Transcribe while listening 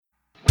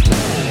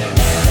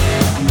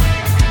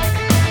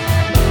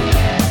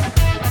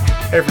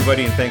Hey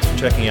everybody, and thanks for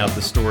checking out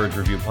the Storage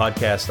Review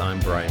Podcast. I'm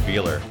Brian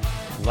Beeler.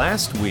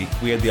 Last week,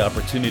 we had the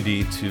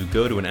opportunity to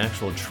go to an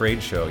actual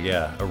trade show.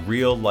 Yeah, a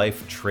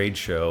real-life trade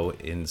show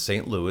in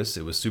St. Louis.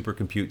 It was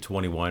Supercompute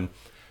 21.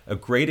 A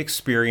great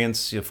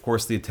experience. Of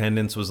course, the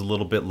attendance was a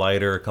little bit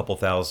lighter, a couple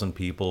thousand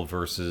people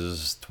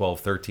versus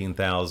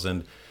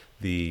 13,000.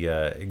 The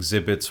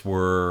exhibits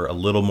were a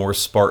little more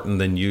Spartan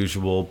than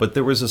usual, but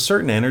there was a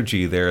certain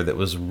energy there that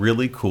was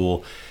really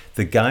cool.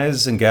 The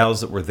guys and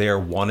gals that were there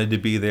wanted to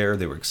be there.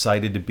 They were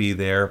excited to be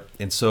there.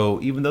 And so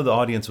even though the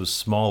audience was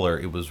smaller,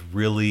 it was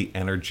really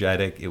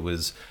energetic. It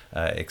was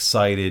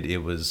excited. It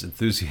was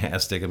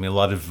enthusiastic. I mean, a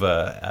lot of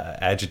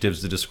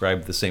adjectives to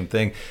describe the same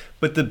thing.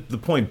 But the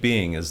point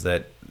being is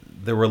that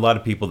there were a lot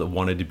of people that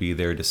wanted to be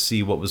there to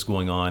see what was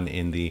going on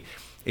in the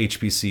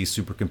HPC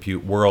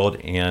supercompute world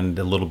and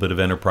a little bit of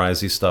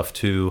enterprisey stuff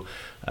too.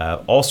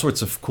 All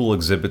sorts of cool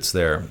exhibits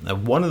there.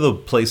 One of the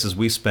places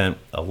we spent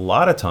a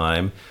lot of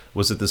time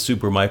was at the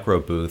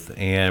Supermicro booth,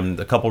 and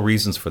a couple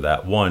reasons for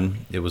that.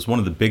 One, it was one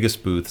of the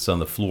biggest booths on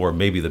the floor,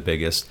 maybe the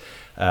biggest,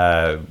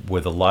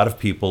 with a lot of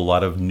people, a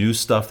lot of new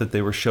stuff that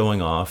they were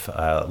showing off,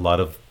 a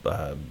lot of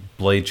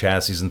blade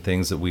chassis and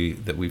things that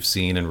we've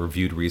seen and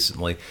reviewed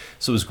recently.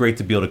 So it was great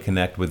to be able to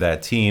connect with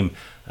that team.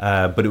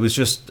 But it was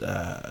just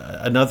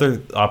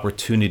another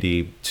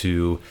opportunity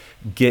to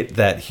get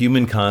that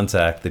human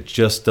contact that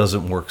just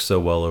doesn't work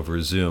so well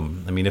over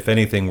Zoom. I mean, if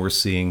anything, we're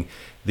seeing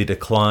the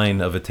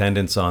decline of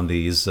attendance on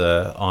these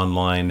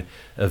online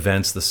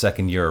events the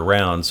second year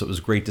around. So it was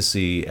great to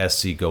see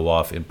SC go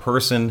off in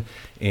person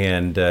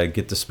and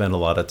get to spend a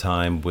lot of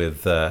time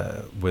with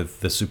the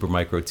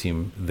Supermicro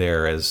team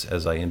there,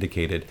 as I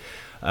indicated.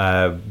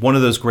 One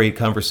of those great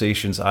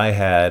conversations I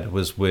had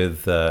was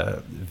with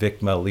Vic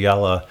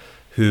Maliala,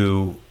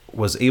 who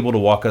was able to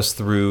walk us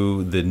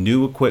through the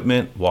new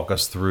equipment, walk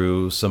us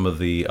through some of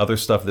the other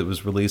stuff that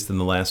was released in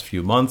the last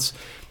few months,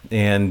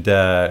 and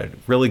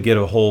really get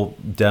a whole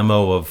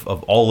demo of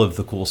all of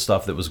the cool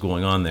stuff that was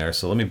going on there.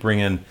 So let me bring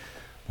in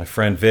my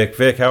friend Vic.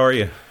 Vic, how are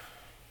you?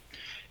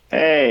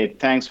 Hey,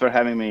 thanks for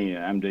having me.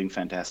 I'm doing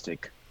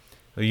fantastic.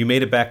 Well, you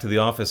made it back to the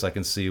office, I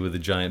can see, with a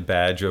giant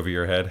badge over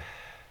your head.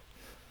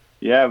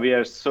 Yeah, we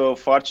are so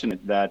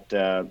fortunate that,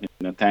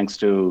 thanks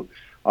to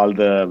all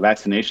the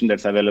vaccination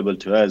that's available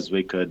to us,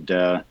 we could,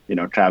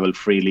 travel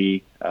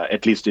freely,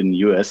 at least in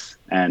US,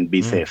 and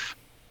be safe.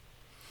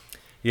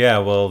 Yeah,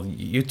 well,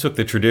 you took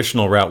the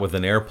traditional route with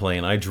an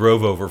airplane. I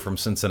drove over from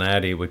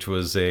Cincinnati, which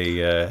was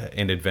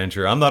an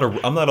adventure. I'm not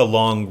a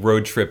long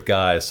road trip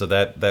guy, so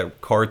that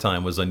car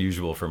time was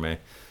unusual for me.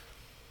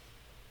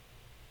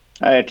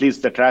 At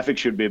least the traffic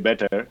should be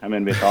better. I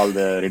mean, with all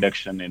the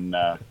reduction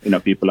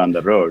in people on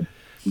the road,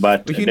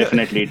 but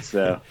definitely it's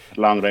a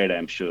long ride,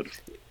 I'm sure.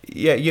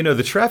 Yeah,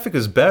 the traffic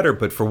is better,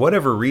 but for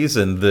whatever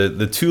reason,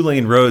 the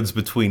 2-lane roads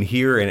between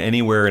here and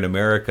anywhere in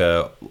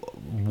America,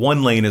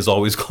 one lane is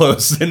always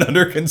closed and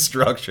under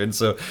construction,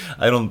 so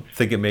I don't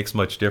think it makes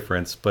much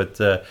difference. But,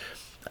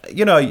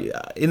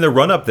 in the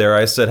run-up there,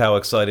 I said how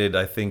excited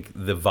I think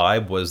the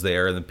vibe was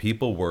there and the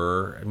people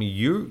were. I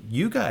mean,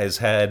 you guys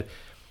had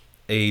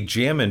a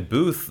jammin'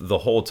 booth the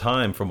whole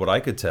time from what I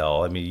could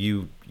tell. I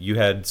mean, you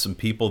had some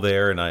people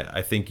there, and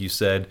I think you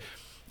said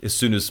as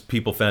soon as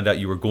people found out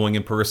you were going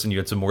in person, you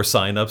had some more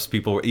signups.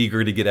 People were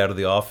eager to get out of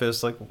the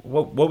office. Like,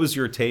 what was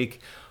your take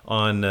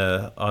on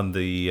the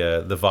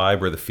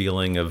vibe or the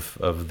feeling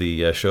of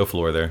the show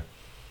floor there?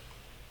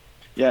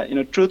 Yeah,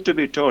 truth to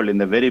be told, in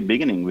the very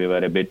beginning, we were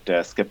a bit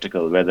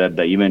skeptical whether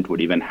the event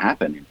would even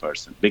happen in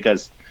person,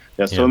 because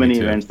there are so many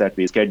events that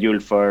we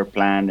scheduled for,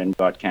 planned, and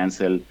got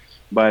canceled.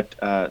 But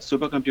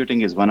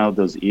supercomputing is one of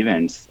those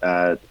events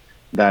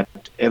that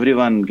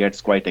everyone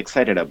gets quite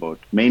excited about,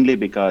 mainly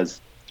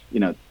because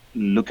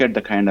look at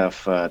the kind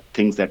of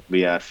things that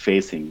we are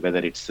facing, whether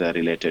it's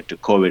related to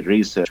COVID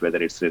research,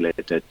 whether it's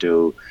related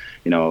to,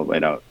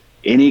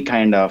 any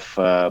kind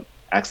of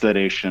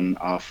acceleration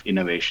of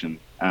innovation,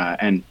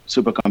 and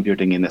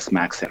supercomputing in the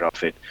smack center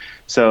of it.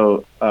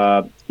 So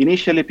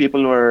initially,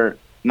 people were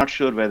not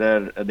sure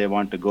whether they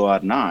want to go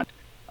or not.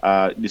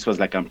 This was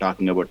like I'm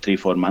talking about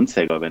 3-4 months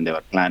ago when they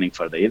were planning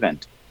for the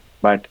event.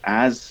 But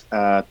as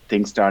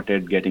things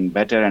started getting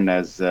better and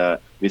as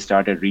we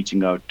started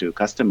reaching out to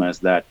customers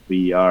that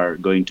we are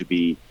going to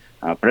be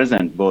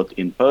present both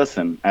in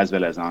person as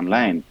well as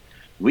online,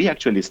 we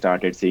actually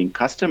started seeing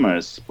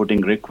customers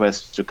putting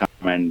requests to come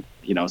and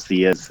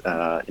see us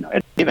at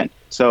the event.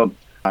 So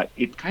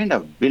it kind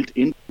of built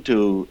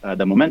into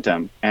the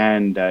momentum,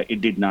 and it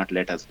did not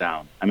let us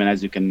down. I mean,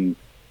 as you can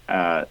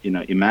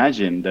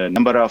imagine, the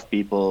number of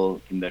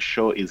people in the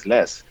show is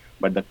less,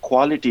 but the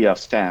quality of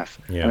staff,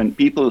 I mean,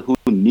 people who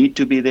need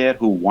to be there,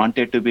 who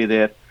wanted to be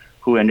there,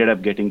 who ended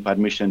up getting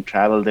permission,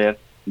 travel there,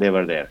 they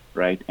were there,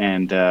 right?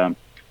 And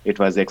it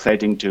was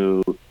exciting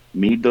to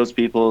meet those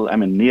people. I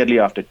mean, nearly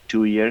after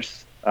 2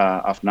 years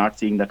of not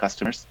seeing the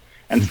customers.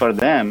 And for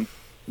them,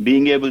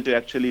 being able to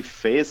actually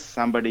face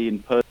somebody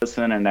in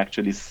person and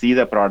actually see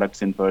the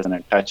products in person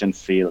and touch and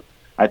feel,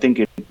 I think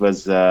it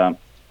was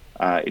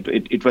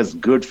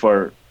good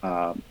for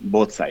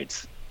both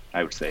sides,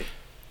 I would say.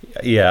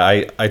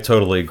 Yeah, I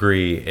totally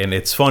agree. And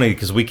it's funny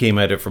because we came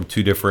at it from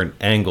two different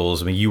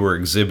angles. I mean, you were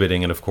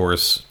exhibiting, and of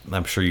course,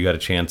 I'm sure you got a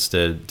chance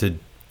to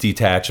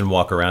detach and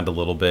walk around a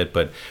little bit.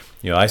 But,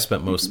 I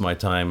spent most of my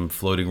time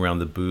floating around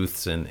the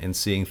booths and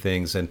seeing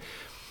things. And,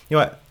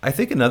 I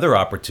think another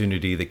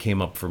opportunity that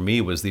came up for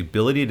me was the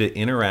ability to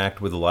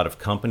interact with a lot of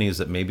companies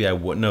that maybe I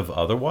wouldn't have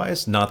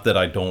otherwise. Not that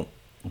I don't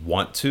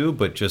want to,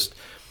 but just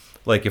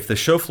like if the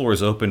show floor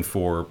is open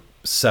for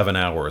 7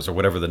 hours or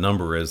whatever the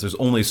number is, there's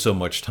only so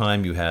much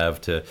time you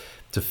have to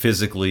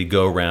physically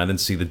go around and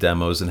see the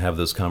demos and have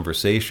those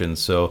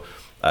conversations. So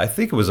I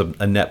think it was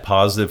a net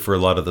positive for a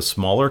lot of the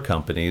smaller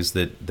companies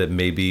that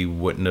maybe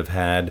wouldn't have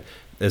had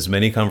as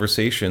many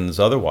conversations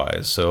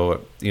otherwise.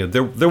 So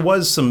there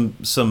was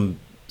some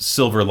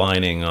silver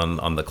lining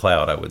on the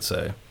cloud, I would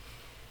say.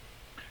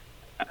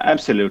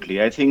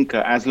 Absolutely. I think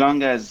as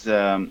long as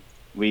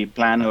we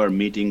plan our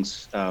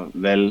meetings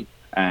well,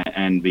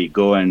 and we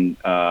go and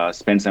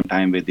spend some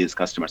time with these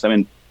customers. I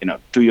mean,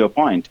 to your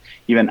point,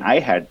 even I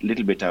had a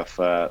little bit of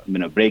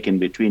break in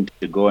between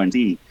to go and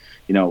see,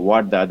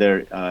 what the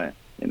other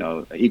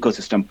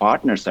ecosystem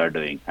partners are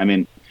doing. I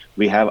mean,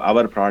 we have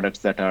our products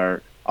that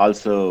are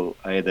also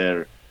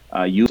either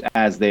used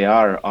as they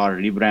are or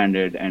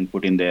rebranded and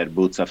put in their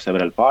booths of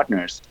several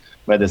partners.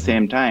 But at the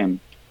same time,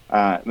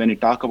 when you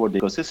talk about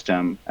the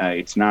ecosystem,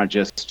 it's not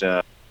just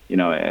the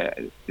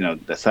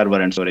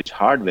server and storage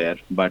hardware,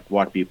 but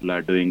what people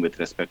are doing with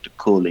respect to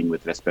cooling,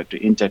 with respect to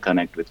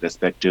interconnect, with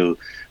respect to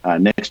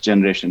next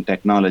generation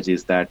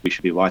technologies that we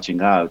should be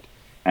watching out,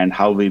 and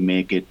how we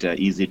make it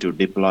easy to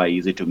deploy,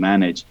 easy to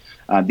manage.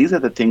 These are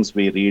the things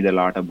we read a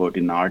lot about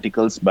in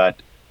articles, but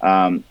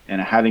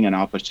having an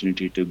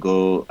opportunity to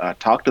go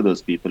talk to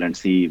those people and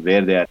see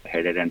where they are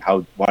headed and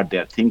what they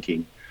are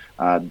thinking,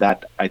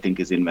 that I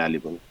think is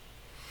invaluable.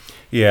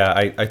 Yeah,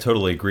 I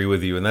totally agree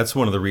with you. And that's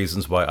one of the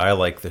reasons why I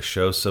like the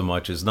show so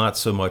much, is not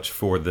so much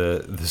for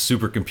the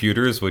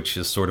supercomputers, which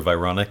is sort of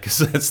ironic because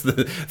that's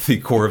the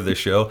core of the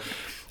show.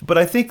 But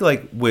I think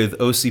like with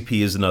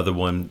OCP is another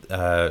one,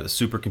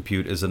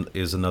 Supercompute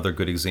is another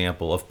good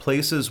example of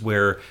places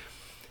where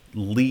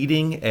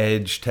leading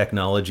edge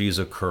technology is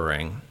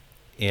occurring.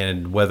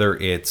 And whether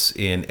it's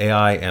in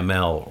AI,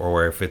 ML,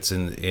 or if it's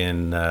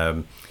in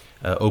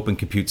open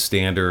compute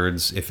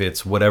standards, if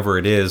it's whatever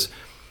it is,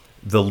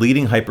 the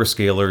leading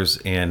hyperscalers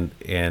and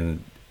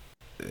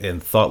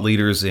thought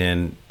leaders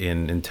in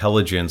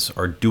intelligence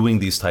are doing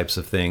these types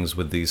of things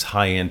with these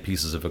high-end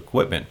pieces of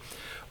equipment.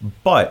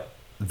 But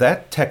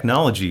that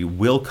technology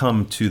will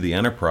come to the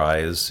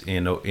enterprise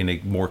in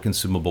a more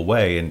consumable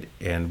way,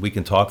 and we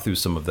can talk through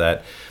some of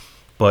that.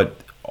 But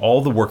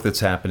all the work that's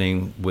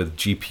happening with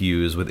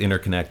GPUs, with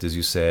interconnect, as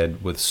you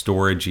said, with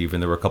storage even,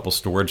 there were a couple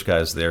storage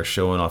guys there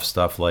showing off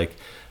stuff like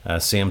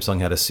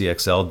Samsung had a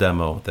CXL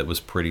demo that was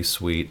pretty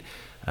sweet.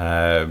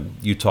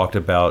 You talked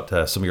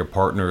about some of your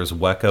partners.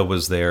 Weka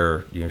was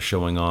there,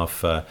 showing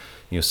off,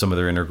 some of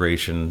their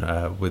integration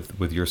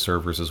with your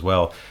servers as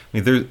well. I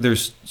mean,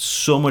 there's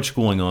so much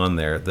going on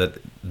there that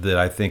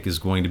I think is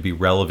going to be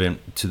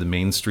relevant to the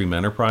mainstream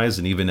enterprise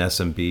and even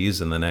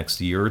SMBs in the next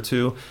year or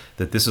two.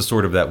 That this is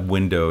sort of that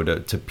window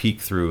to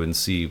peek through and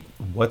see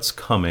what's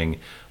coming,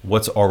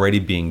 what's already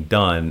being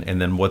done,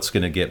 and then what's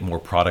going to get more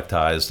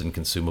productized and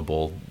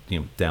consumable,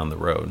 down the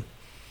road.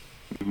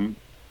 Mm-hmm.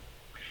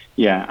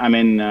 Yeah, I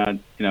mean, I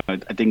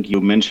think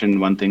you mentioned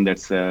one thing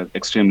that's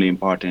extremely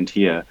important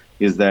here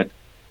is that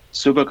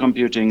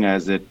supercomputing,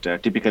 as it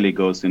typically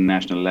goes in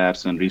national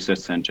labs and research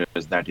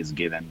centers, that is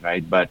given,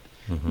 right? But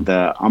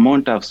the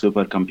amount of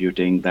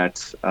supercomputing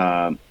that's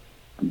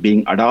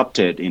being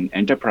adopted in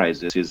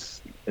enterprise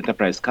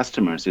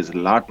customers is a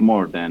lot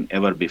more than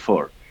ever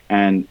before.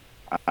 And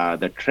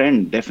the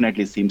trend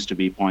definitely seems to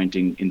be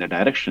pointing in the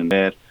direction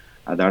where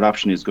the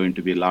adoption is going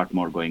to be a lot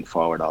more going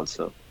forward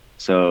also.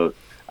 So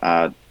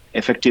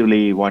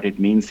effectively, what it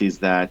means is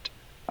that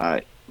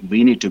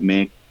we need to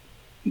make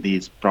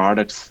these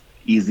products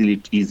easily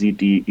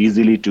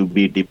to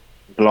be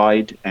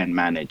deployed and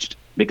managed,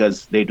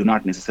 because they do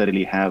not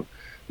necessarily have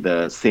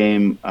the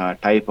same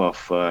type of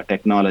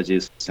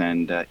technologies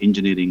and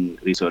engineering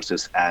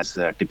resources as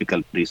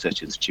typical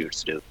research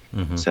institutes do.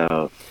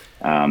 So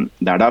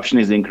the adoption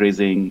is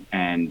increasing,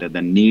 and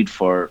the need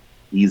for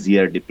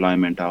easier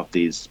deployment of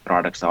these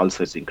products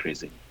also is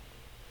increasing.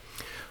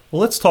 Well,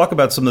 let's talk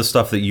about some of the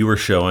stuff that you were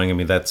showing. I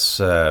mean, that's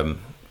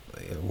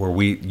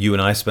where you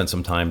and I spent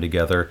some time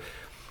together.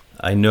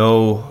 I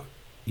know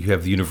you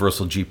have the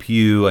universal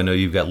GPU. I know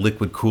you've got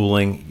liquid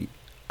cooling.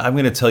 I'm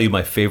going to tell you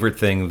my favorite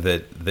thing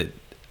that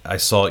I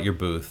saw at your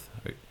booth.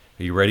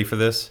 Are you ready for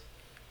this?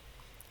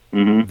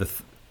 Mm-hmm.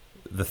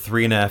 The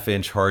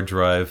 3.5-inch hard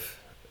drive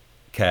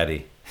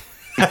caddy.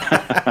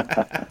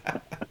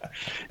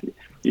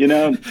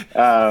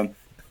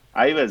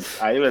 I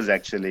was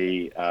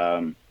actually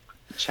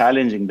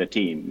challenging the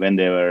team when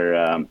they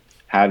were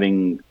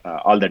having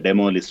all the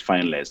demo list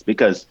finalized,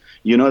 because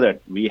that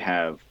we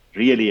have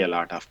really a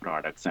lot of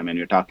products. I mean,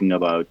 you're talking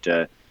about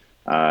a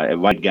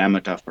wide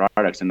gamut of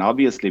products, and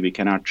obviously we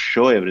cannot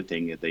show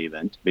everything at the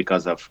event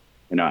because of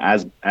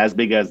as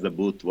big as the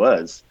booth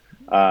was.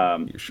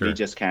 We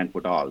just can't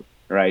put all,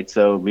 right?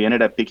 So we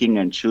ended up picking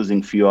and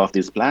choosing few of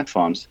these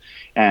platforms,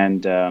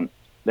 and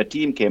the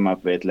team came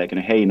up with like,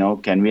 hey,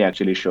 can we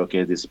actually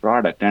showcase this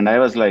product? And I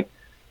was like,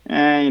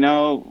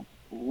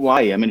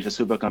 why? I mean, it's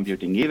a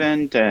supercomputing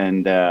event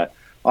and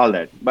all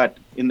that. But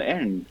in the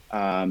end,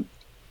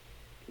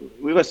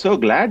 we were so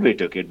glad we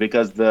took it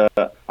because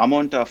the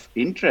amount of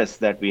interest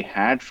that we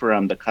had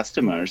from the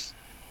customers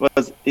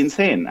was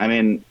insane. I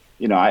mean,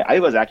 I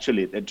was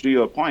actually, to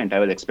your point, I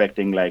was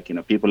expecting like,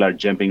 people are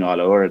jumping all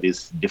over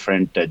these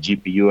different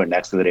GPU and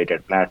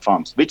accelerated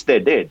platforms, which they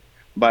did.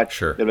 But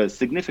there was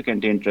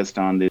significant interest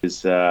on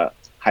this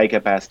high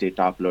capacity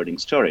top loading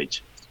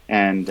storage.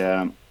 And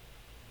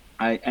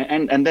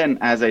and then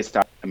as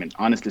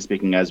honestly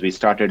speaking, as we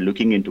started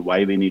looking into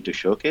why we need to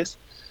showcase,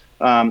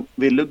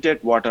 we looked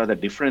at what are the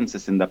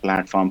differences in the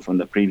platform from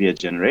the previous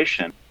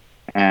generation.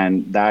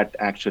 And that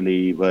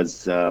actually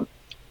was,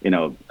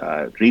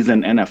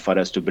 reason enough for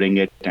us to bring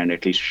it and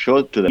at least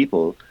show to the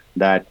people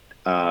that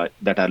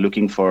that are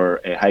looking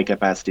for a high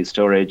capacity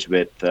storage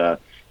with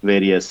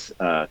various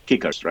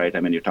kickers, right? I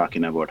mean, you're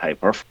talking about high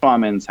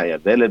performance, high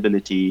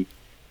availability,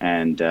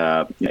 and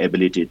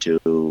ability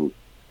to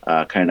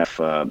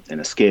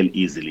scale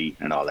easily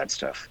and all that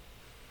stuff.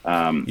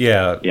 Well,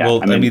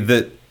 I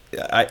mean,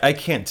 I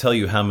can't tell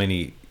you how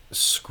many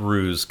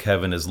screws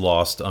Kevin has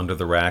lost under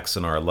the racks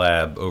in our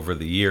lab over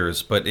the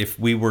years, but if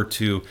we were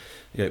to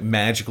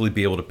magically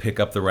be able to pick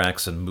up the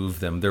racks and move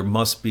them, there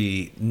must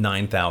be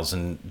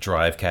 9,000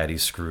 drive caddy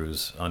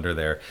screws under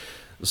there.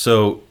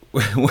 So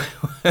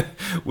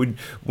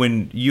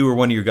when you or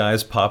one of your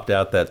guys popped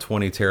out that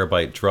 20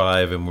 terabyte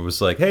drive and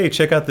was like, hey,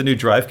 check out the new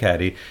drive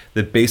caddy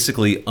that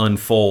basically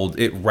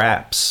it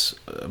wraps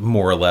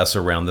more or less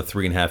around the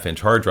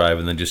 3.5-inch hard drive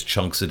and then just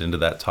chunks it into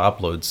that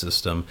top load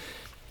system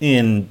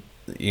in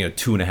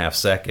 2.5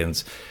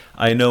 seconds.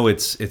 I know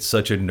it's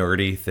such a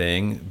nerdy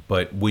thing,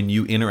 but when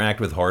you interact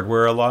with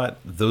hardware a lot,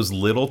 those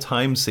little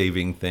time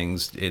saving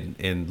things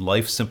in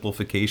life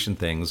simplification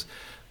things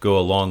go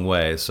a long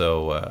way.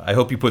 So I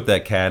hope you put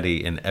that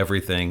caddy in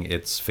everything.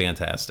 It's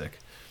fantastic.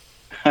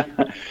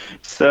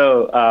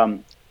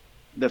 So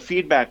the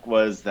feedback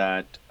was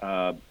that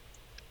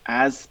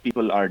as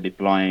people are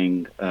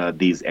deploying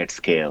these at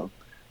scale,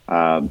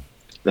 the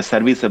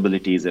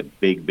serviceability is a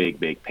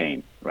big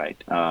pain, right?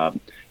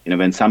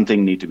 When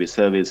something needs to be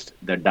serviced,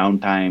 the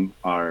downtime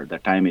or the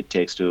time it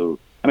takes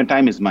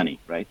time is money,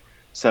 right?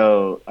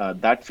 So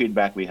that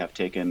feedback we have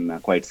taken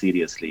quite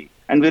seriously.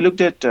 And we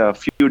looked at a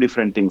few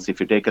different things.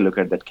 If you take a look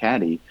at that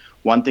caddy,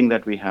 one thing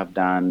that we have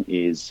done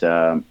is,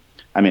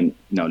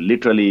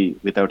 literally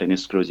without any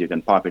screws, you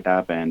can pop it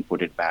up and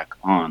put it back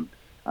on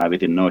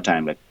within no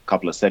time, like a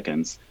couple of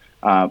seconds.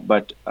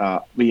 But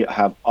we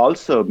have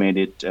also made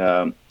it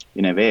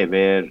in a way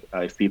where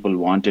if people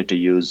wanted to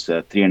use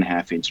a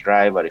 3.5-inch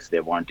drive, or if they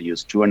want to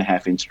use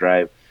 2.5-inch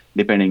drive,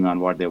 depending on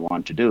what they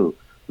want to do,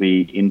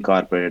 we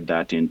incorporated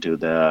that into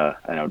the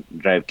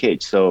drive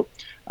cage. So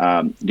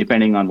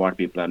depending on what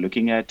people are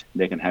looking at,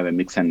 they can have a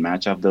mix and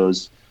match of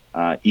those,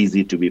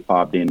 easy to be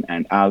popped in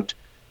and out.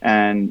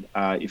 And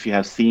if you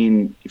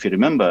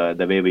remember,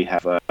 the way we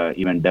have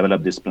even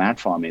developed this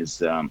platform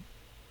is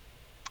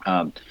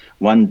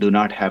one, do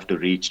not have to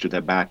reach to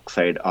the back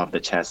side of the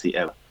chassis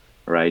ever,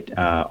 right?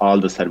 All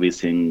the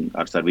servicing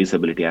or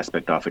serviceability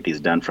aspect of it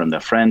is done from the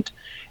front,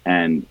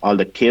 and all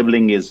the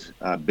cabling is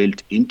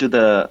built into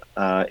the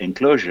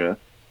enclosure.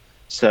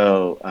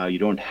 So you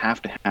don't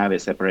have to have a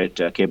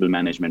separate cable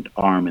management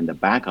arm in the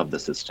back of the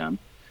system,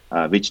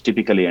 which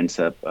typically ends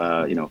up,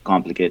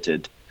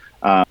 complicated.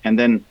 And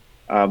then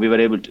we were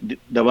able to,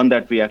 the one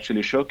that we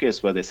actually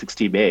showcased was a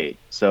 60 bay.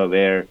 So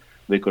where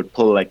we could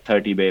pull like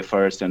 30 bay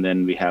first, and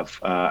then we have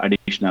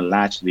additional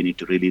latch we need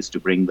to release to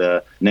bring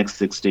the next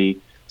 60.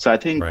 So I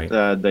think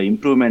the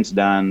improvements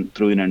done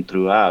through in and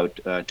throughout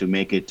to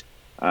make it,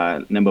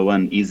 number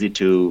one, easy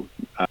to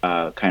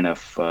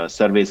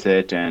service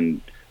it, and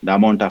the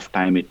amount of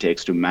time it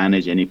takes to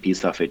manage any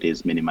piece of it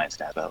is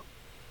minimized as well.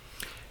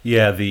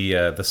 Yeah,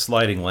 the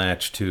sliding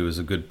latch too is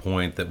a good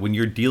point. That when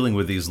you're dealing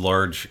with these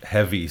large,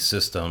 heavy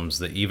systems,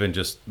 that even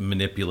just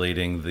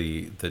manipulating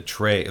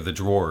the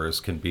drawers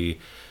can be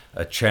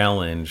a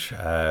challenge.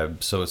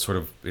 So it's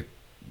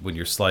when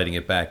you're sliding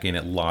it back in,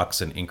 it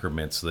locks in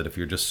increments, so that if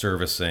you're just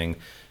servicing,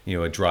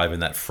 a drive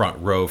in that front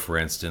row, for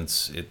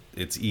instance,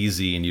 it's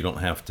easy, and you don't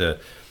have to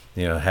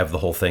have the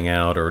whole thing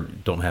out, or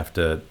don't have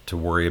to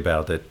worry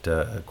about it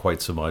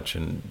quite so much,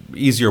 and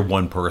easier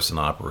one-person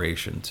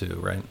operation too,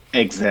 right?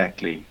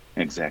 Exactly,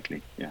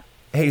 yeah.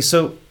 Hey,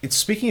 so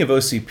speaking of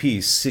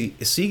OCP,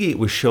 Seagate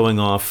was showing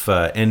off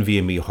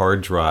NVMe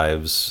hard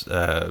drives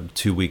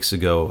 2 weeks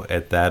ago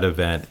at that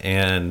event,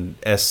 and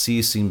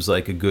SC seems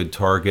like a good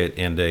target,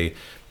 and a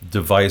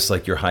device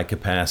like your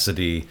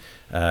high-capacity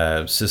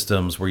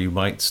systems where you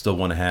might still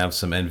want to have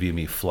some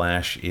NVMe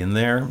flash in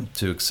there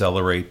to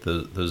accelerate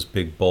those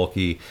big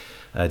bulky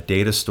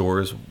data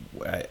stores.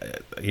 I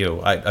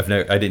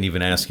didn't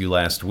even ask you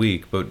last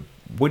week, but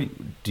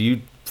do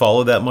you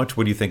follow that much?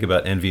 What do you think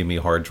about NVMe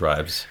hard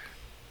drives?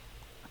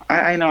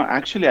 I know.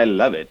 Actually, I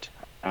love it.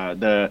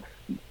 The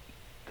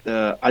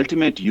the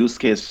ultimate use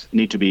case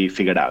need to be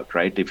figured out,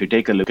 right? If you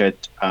take a look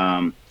at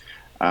uh,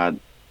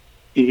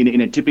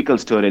 in a typical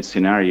storage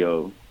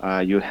scenario,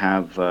 you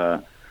have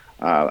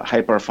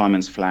high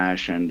performance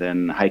flash and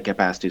then high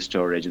capacity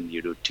storage, and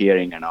you do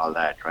tiering and all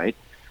that, right?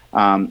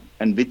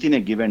 And within a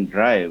given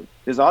drive,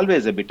 there's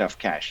always a bit of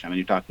cache. I mean,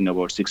 you're talking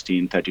about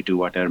 16, 32,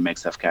 whatever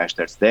megs of cache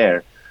that's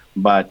there.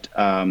 But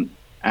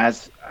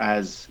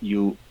as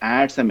you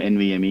add some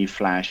NVMe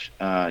flash,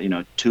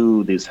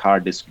 to this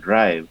hard disk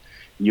drive,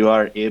 you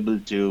are able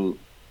to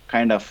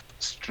kind of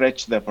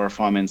stretch the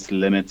performance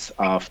limits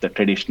of the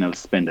traditional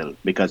spindle,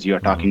 because you're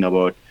talking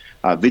about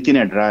within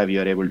a drive,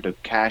 you're able to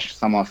cache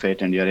some of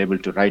it, and you're able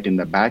to write in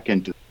the back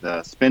end to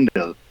the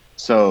spindle.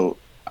 So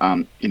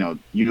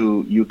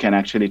you can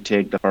actually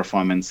take the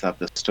performance of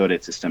the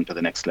storage system to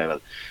the next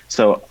level.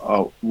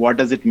 So what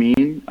does it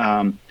mean?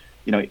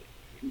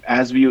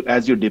 As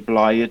you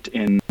deploy it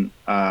in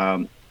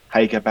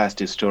high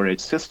capacity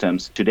storage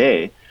systems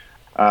today,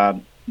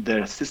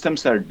 the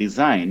systems are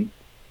designed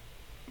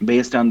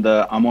based on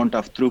the amount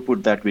of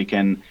throughput that we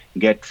can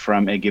get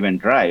from a given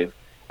drive,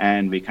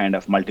 and we kind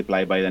of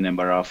multiply by the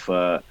number of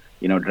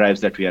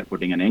drives that we are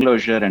putting in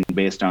enclosure, and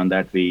based on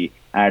that we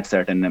add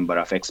certain number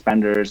of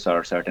expanders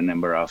or certain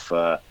number of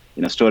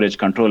storage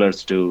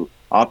controllers to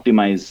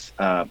optimize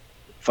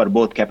for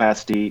both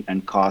capacity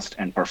and cost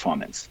and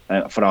performance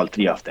for all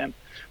three of them.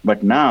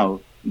 But now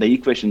the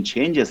equation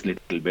changes a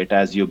little bit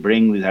as you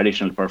bring this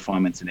additional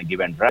performance in a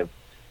given drive.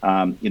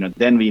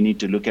 Then we need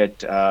to look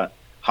at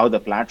how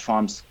the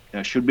platforms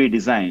should be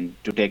designed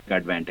to take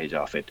advantage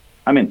of it.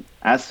 I mean,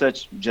 as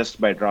such, just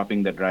by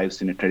dropping the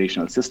drives in a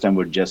traditional system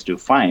would just do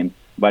fine,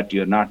 but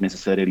you're not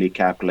necessarily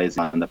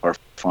capitalizing on the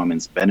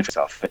performance benefits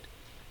of it.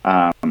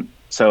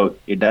 So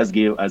it does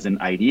give us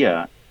an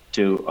idea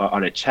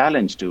or a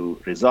challenge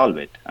to resolve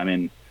it. I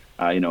mean,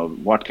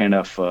 what kind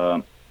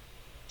of,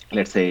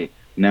 let's say,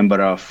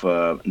 number of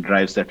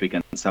drives that we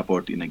can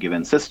support in a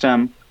given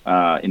system,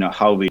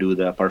 how we do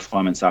the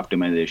performance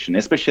optimization,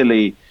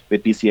 especially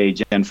with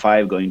PCIe Gen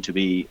 5 going to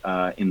be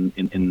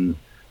in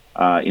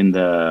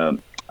the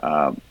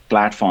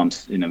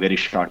platforms in a very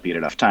short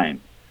period of time.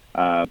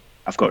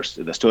 Of course,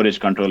 the storage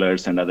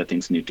controllers and other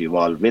things need to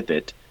evolve with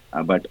it.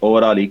 But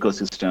overall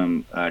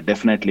ecosystem,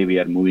 definitely we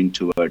are moving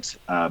towards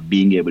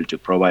being able to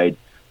provide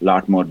a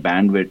lot more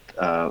bandwidth,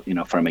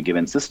 from a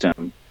given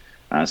system.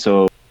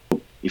 So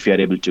if you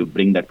are able to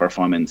bring that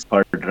performance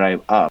per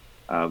drive up,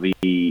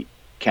 we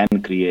can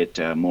create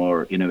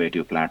more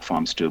innovative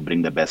platforms to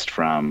bring the best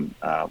from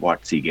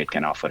what Seagate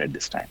can offer at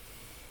this time.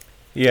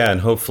 Yeah,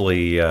 and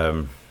hopefully,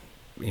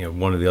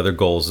 one of the other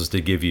goals is to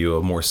give you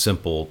a more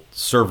simple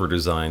server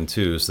design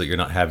too, so that you're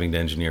not having to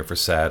engineer for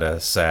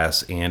SATA,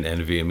 SAS, and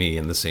NVMe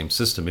in the same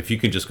system. If you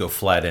can just go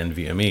flat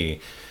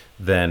NVMe,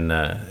 then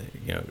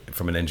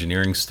from an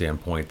engineering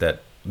standpoint,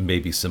 that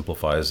maybe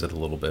simplifies it a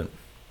little bit.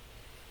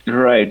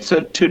 Right.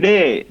 So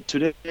today,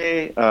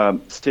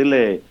 still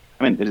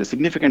there's a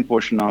significant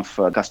portion of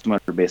customer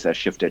base has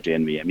shifted to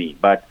NVMe,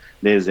 but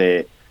there's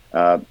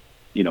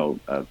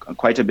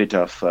quite a bit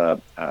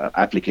of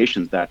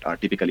applications that are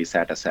typically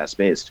SATA SAS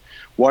based.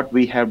 What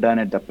we have done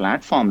at the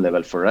platform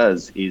level for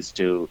us is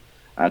to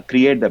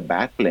create the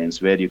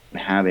backplanes where you can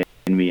have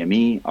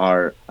NVMe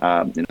or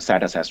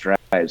SATA SAS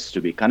drives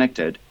to be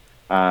connected.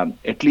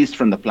 At least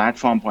from the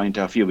platform point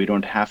of view, we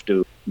don't have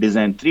to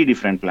design three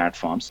different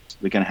platforms.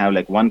 We can have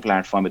like one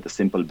platform with a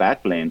simple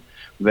backplane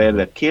where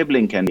the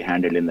cabling can be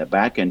handled in the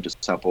back end to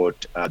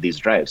support these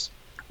drives.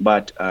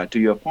 But to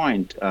your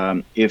point,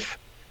 if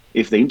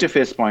the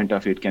interface point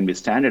of it can be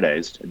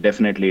standardized,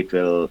 definitely it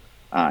will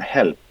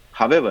help.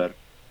 However,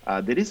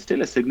 there is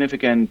still a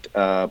significant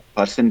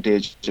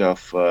percentage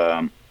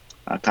of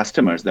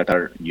customers that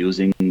are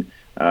using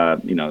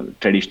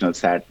traditional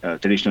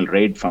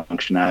RAID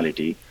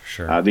functionality,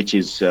 sure. Which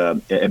is a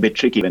bit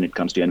tricky when it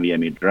comes to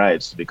NVMe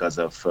drives because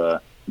of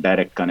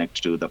direct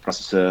connect to the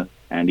processor.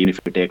 And even if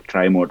you take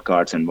tri-mode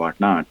cards and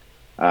whatnot,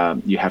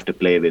 you have to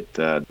play with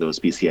those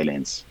PCI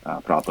lanes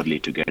properly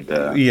to get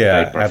the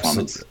right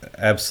performance.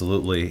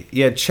 Absolutely.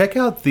 Yeah, check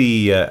out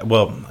the,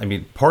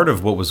 part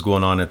of what was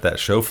going on at that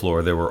show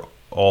floor, there were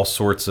all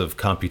sorts of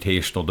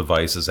computational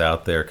devices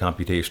out there,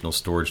 computational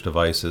storage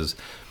devices.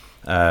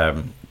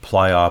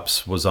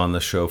 Pliops was on the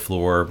show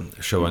floor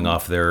showing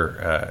off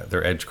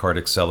their Edge Card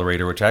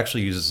accelerator, which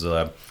actually uses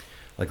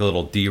like a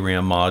little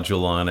DRAM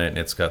module on it, and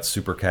it's got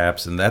super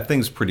caps, and that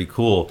thing's pretty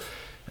cool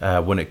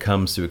when it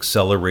comes to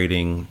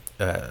accelerating.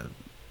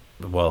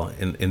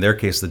 In their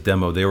case, the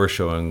demo they were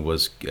showing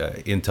was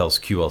Intel's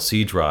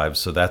QLC drive,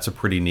 so that's a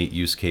pretty neat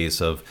use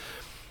case of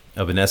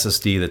an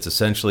SSD that's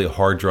essentially a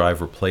hard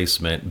drive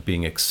replacement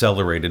being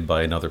accelerated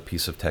by another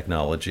piece of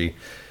technology.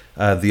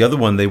 The other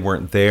one, they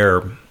weren't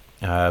there,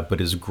 but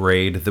is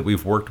Grade that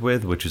we've worked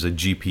with, which is a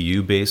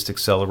GPU-based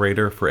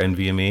accelerator for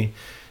NVMe.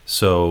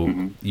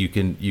 So you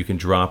can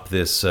drop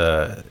this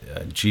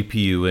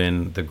GPU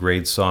in the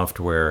Grade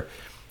software,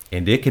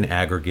 and it can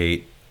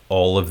aggregate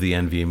all of the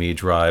NVMe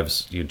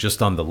drives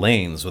just on the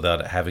lanes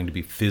without it having to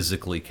be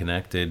physically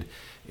connected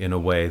in a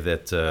way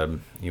that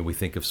we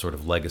think of sort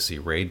of legacy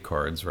RAID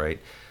cards, right?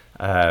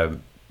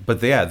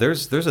 But yeah,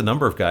 there's a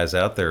number of guys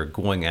out there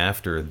going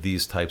after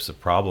these types of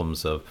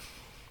problems of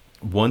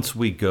once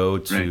we go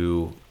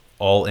to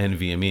all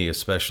NVMe,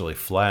 especially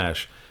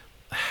flash,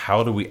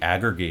 how do we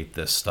aggregate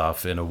this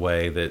stuff in a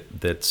way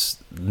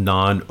that's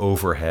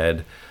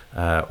non-overhead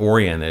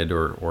oriented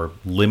or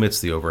limits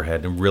the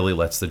overhead and really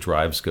lets the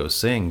drives go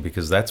sing?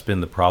 Because that's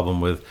been the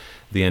problem with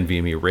the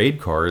NVMe RAID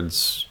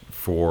cards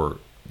for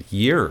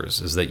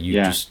years, is that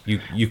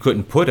you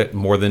couldn't put it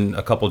more than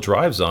a couple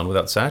drives on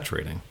without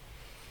saturating.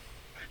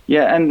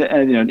 Yeah, and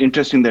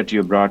interesting that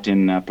you brought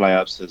in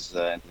PLIOPS as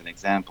an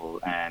example,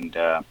 and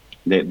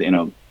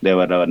they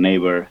were our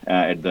neighbor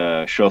at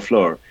the show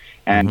floor.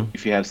 And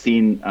if you have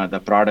seen the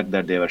product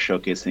that they were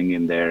showcasing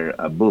in their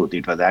booth,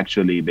 it was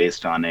actually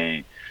based on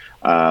a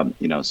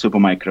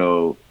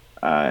Supermicro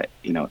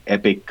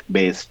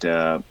EPYC-based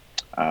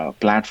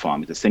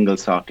platform. It's a single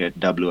socket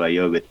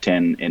WIO with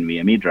 10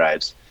 NVMe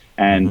drives.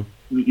 And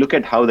look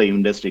at how the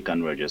industry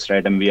converges,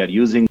 right? And we are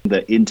using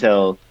the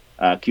Intel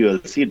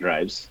QLC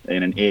drives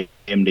in an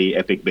AMD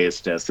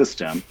EPYC-based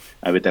system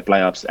with a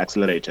PLIOPS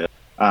accelerator.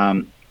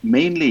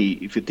 Mainly,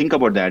 if you think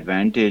about the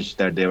advantage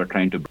that they were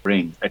trying to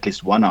bring, at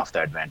least one of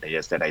the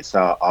advantages that I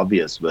saw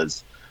obvious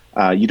was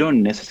you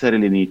don't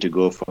necessarily need to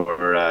go for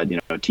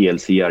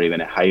TLC or even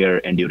a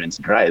higher endurance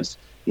drives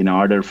in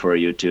order for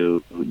you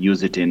to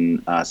use it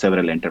in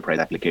several enterprise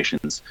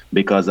applications,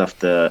 because of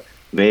the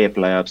way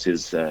PLIOPS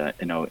is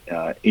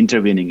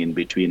intervening in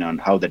between on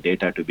how the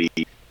data to be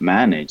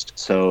managed.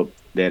 So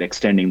they're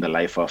extending the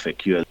life of a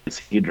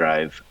QLC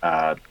drive,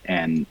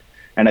 and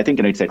I think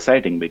it's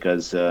exciting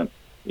because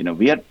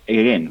we are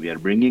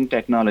bringing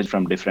technology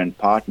from different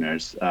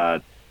partners.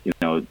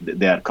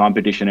 They are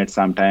competition at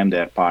some time, they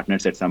are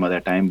partners at some other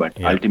time,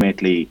 but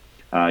ultimately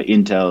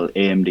Intel,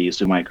 AMD,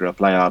 Supermicro,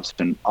 PLIOPS,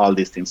 and all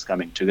these things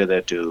coming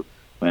together to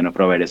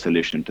provide a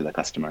solution to the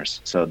customers.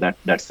 So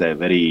that's a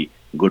very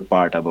good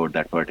part about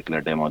that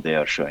particular demo they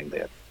are showing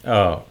there.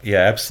 Oh, yeah,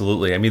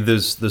 absolutely. I mean,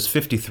 those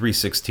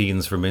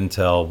 5316s from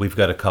Intel, we've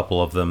got a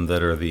couple of them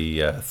that are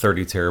the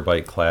 30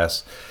 terabyte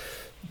class.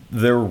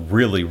 They're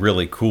really,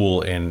 really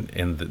cool, and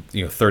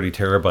 30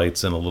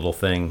 terabytes in a little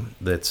thing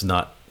that's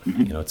not,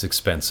 it's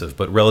expensive,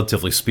 but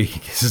relatively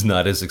speaking, is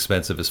not as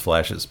expensive as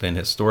flash has been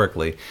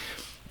historically,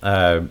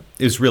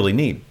 is really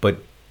neat. But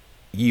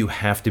you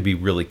have to be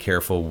really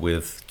careful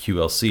with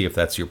QLC if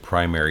that's your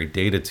primary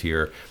data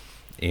tier.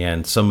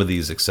 And some of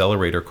these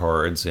accelerator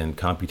cards and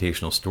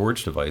computational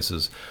storage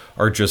devices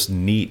are just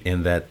neat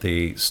in that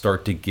they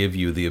start to give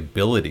you the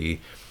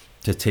ability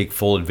to take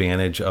full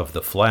advantage of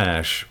the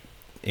flash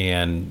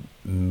and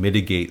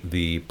mitigate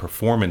the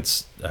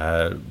performance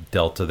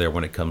delta there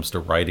when it comes to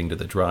writing to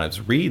the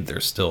drives. Read, they're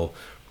still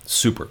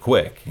super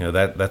quick.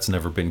 That's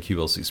never been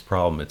QLC's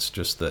problem. It's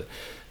just that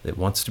it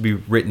wants to be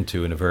written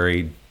to in a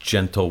very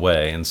gentle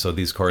way, and so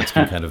these cards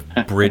can kind of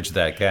bridge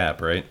that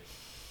gap, right?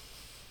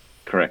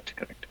 Correct.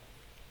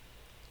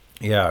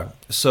 Yeah.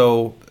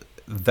 So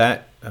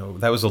that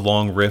was a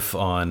long riff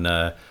on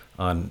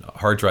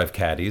hard drive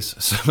caddies.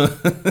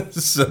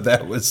 So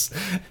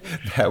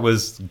that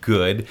was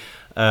good.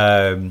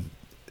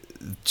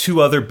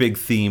 Two other big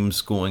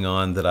themes going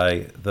on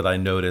that I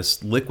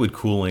noticed. Liquid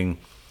cooling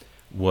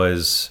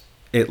was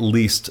at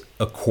least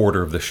a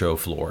quarter of the show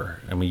floor.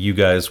 I mean, you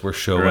guys were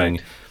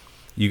showing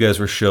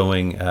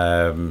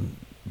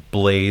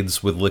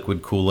blades with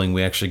liquid cooling.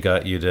 We actually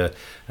got you to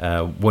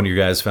one of your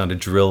guys found a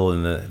drill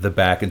in the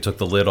back and took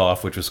the lid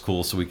off, which was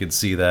cool, so we could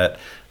see that.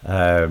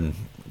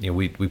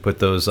 We put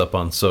those up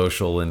on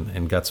social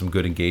and got some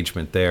good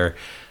engagement there.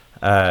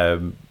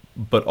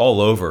 But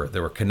all over,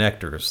 there were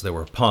connectors, there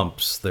were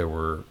pumps, there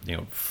were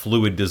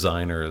fluid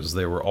designers,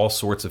 there were all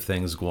sorts of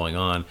things going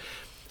on.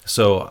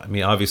 So, I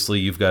mean, obviously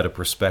you've got a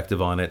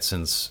perspective on it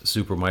since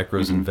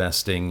Supermicro's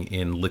investing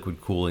in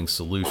liquid cooling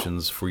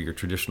solutions for your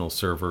traditional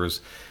servers.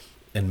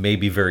 And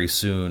maybe very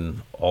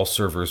soon, all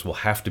servers will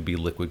have to be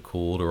liquid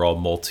cooled, or all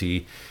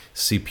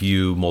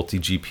multi-CPU,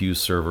 multi-GPU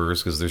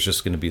servers, because there's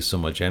just going to be so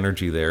much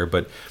energy there.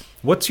 But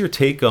what's your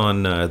take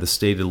on the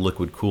state of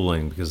liquid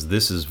cooling? Because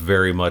this is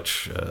very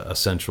much a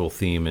central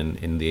theme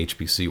in the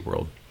HPC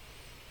world.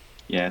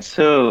 Yeah,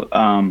 so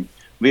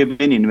we have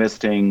been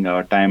investing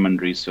our time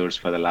and resource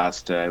for the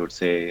last, I would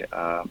say,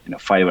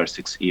 5 or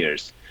 6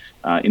 years.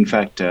 In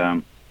fact,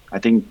 I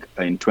think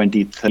in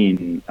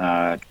 2013,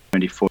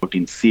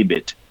 2014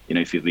 CeBIT,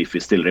 if you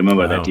still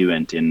remember that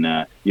event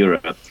in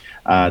Europe,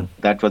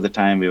 that was the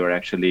time we were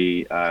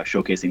actually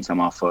showcasing some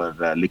of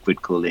our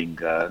liquid cooling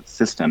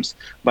systems.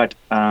 But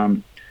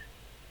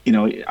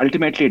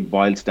ultimately it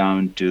boils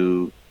down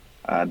to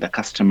the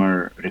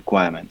customer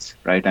requirements,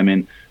 right? I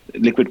mean,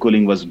 liquid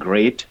cooling was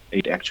great.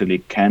 It actually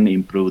can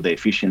improve the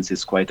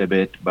efficiencies quite a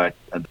bit, but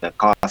the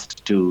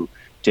cost to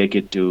take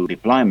it to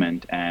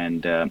deployment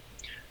and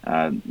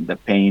the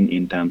pain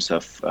in terms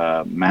of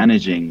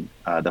managing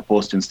the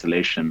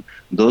post-installation,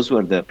 those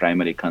were the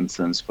primary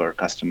concerns for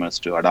customers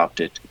to adopt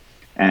it.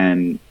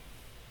 And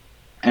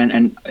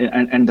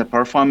the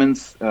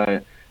performance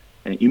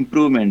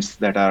improvements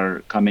that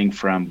are coming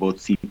from both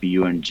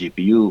CPU and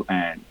GPU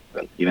and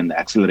even the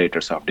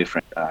accelerators of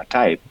different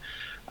type,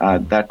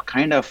 that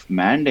kind of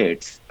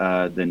mandates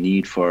the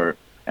need for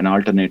an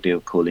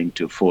alternative cooling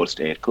to forced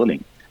air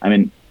cooling. I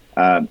mean,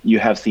 you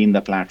have seen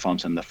the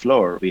platforms on the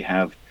floor. We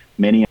have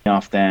many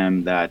of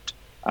them that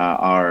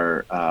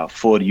are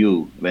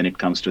 4U when it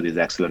comes to these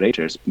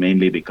accelerators,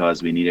 mainly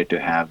because we needed to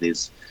have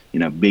these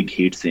big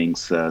heat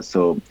sinks,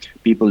 so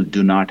people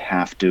do not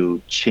have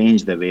to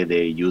change the way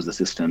they use the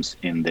systems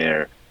in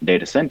their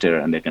data center,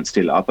 and they can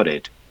still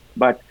operate.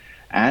 But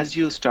as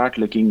you start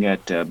looking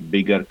at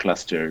bigger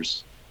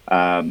clusters,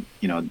 there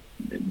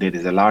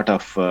is a lot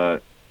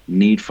of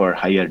need for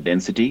higher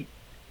density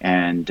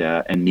and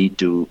need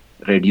to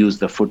reduce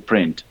the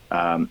footprint.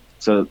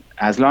 So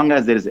as long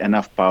as there is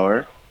enough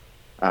power,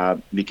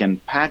 we can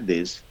pack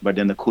this, but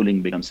then the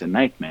cooling becomes a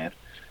nightmare.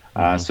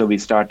 So we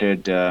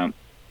started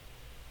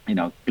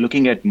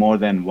looking at more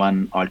than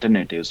one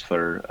alternatives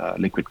for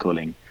liquid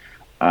cooling.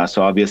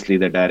 So obviously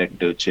the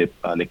direct-to-chip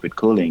liquid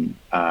cooling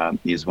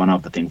is one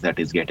of the things that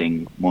is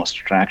getting most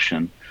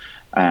traction,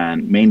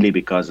 and mainly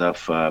because of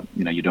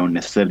you don't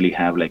necessarily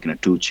have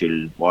too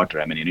chilled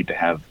water. I mean, you need to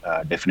have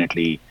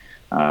definitely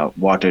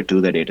water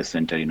to the data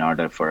center in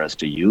order for us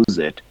to use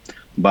it.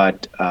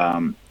 But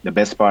the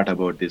best part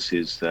about this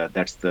is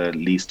that's the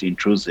least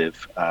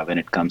intrusive when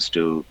it comes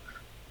to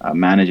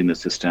managing the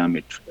system.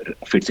 It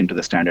fits into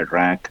the standard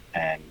rack,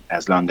 and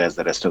as long as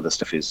the rest of the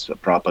stuff is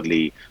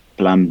properly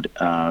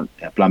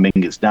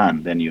plumbing is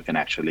done, then you can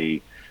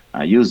actually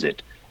use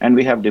it. And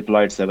we have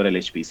deployed several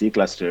HPC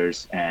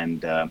clusters,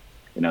 and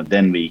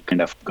then we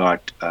kind of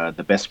got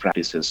the best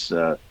practices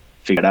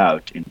figured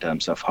out in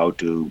terms of how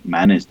to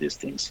manage these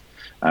things.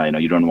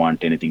 You don't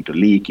want anything to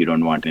leak, you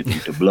don't want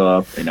anything to blow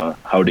up.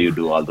 How do you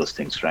do all those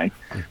things, right?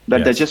 But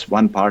Yes. That's just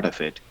one part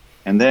of it.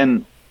 And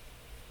then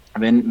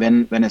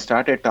when I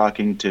started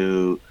talking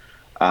to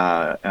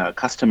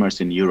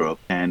customers in Europe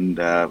and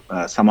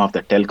some of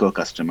the telco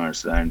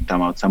customers and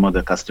some of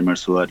the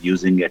customers who are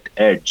using at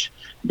edge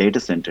data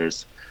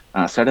centers,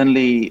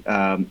 suddenly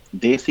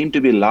they seem to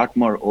be a lot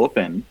more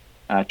open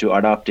to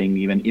adopting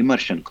even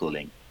immersion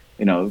cooling.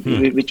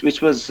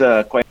 Which was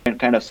quite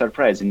kind of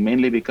surprising,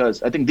 mainly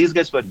because I think these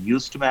guys were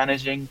used to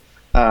managing,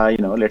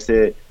 let's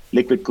say,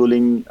 liquid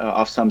cooling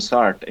of some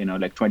sort,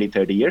 like 20,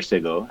 30 years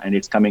ago, and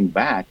it's coming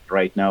back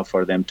right now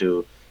for them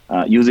to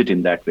use it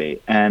in that way.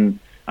 And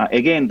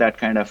again, that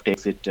kind of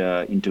takes it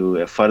into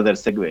a further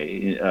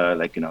segue,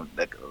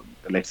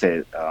 let's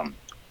say,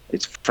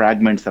 it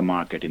fragments the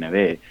market in a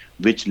way,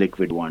 which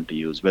liquid you want to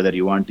use, whether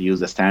you want to use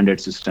the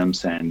standard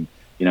systems and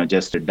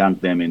just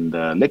dunk them in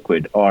the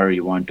liquid, or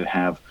you want to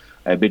have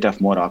a bit of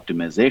more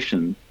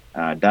optimization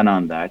done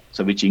on that,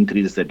 so which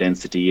increases the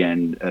density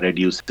and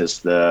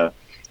reduces the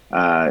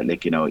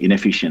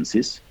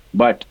inefficiencies.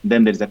 But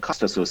then there's a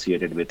cost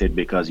associated with it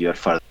because you're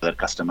further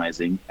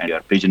customizing and you're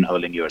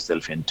pigeonholing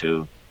yourself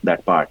into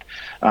that part.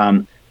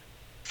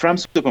 From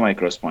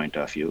Supermicro's point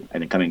of view,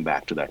 and coming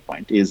back to that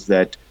point, is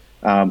that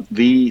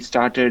we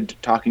started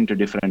talking to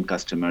different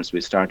customers,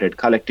 we started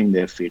collecting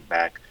their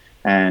feedback,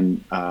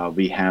 and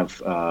we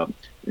have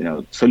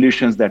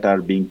solutions that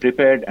are being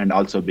prepared and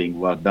also being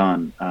worked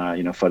on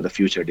for the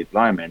future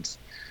deployments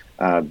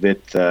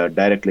with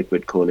direct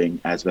liquid cooling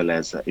as well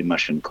as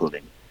immersion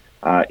cooling.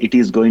 It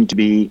is going to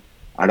be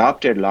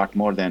adopted a lot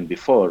more than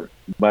before,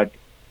 but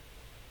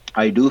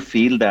I do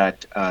feel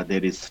that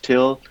there is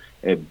still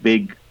a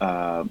big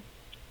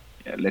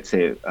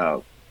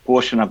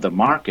portion of the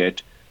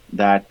market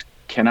that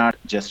cannot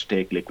just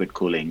take liquid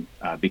cooling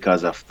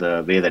because of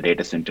the way the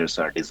data centers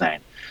are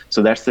designed.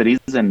 So that's the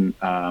reason,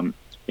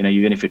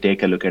 even if you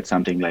take a look at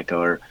something like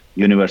our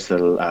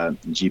universal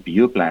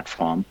GPU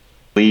platform,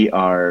 we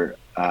are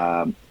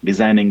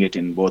designing it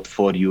in both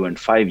 4U and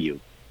 5U.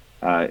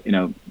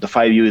 The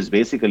 5U is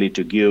basically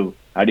to give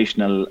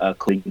additional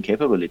cooling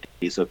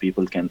capability so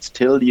people can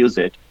still use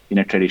it in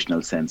a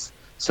traditional sense.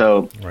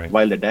 So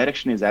while the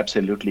direction is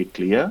absolutely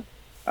clear,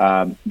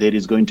 there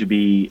is going to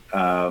be,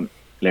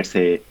 let's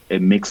say, a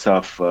mix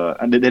of,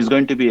 and there's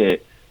going to be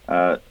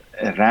a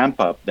ramp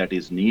up that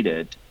is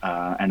needed.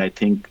 And I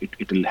think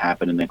it will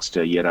happen in the next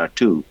year or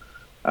two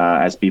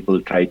as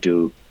people try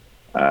to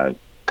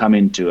come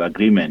into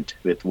agreement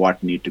with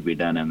what need to be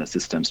done and the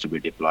systems to be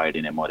deployed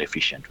in a more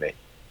efficient way.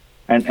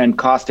 And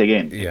cost,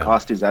 again,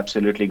 cost is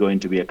absolutely going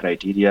to be a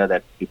criteria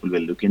that people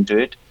will look into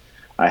it.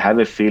 I have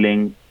a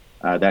feeling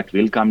that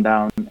will come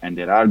down, and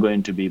there are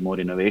going to be more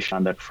innovation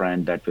on that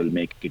front that will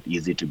make it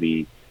easy to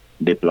be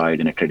deployed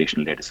in a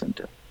traditional data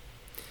center.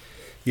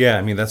 Yeah,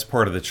 I mean, that's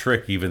part of the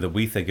trick even that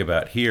we think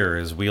about here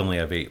is we only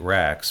have 8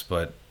 racks,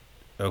 but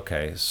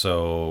okay,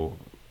 so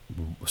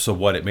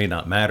what, it may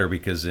not matter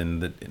because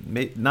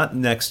not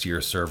next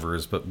year's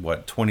servers, but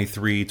what,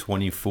 23,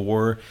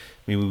 24,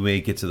 I mean, we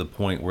may get to the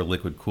point where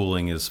liquid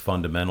cooling is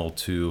fundamental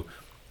to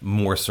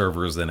more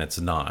servers than it's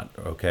not,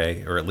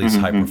 okay, or at least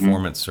high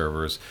performance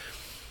servers.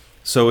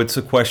 So it's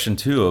a question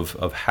too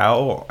of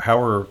how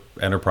are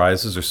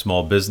enterprises or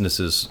small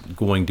businesses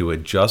going to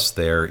adjust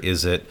there?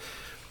 Is it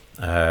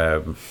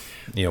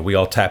we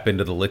all tap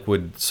into the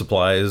liquid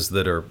supplies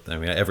that are,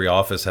 every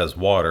office has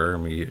water.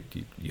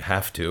 You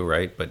have to,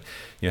 right? But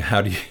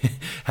how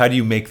do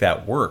you make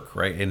that work,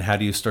 right? And how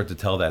do you start to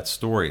tell that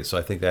story? So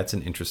I think that's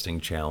an interesting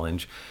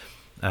challenge.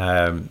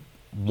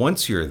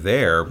 Once you're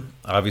there,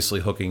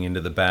 obviously hooking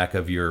into the back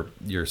of your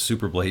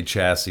Superblade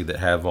chassis that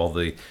have all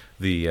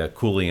the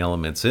cooling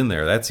elements in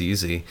there, that's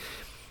easy.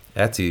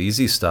 That's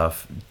easy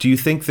stuff. Do you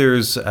think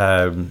there's,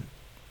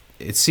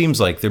 it seems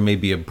like there may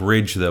be a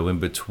bridge though in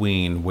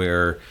between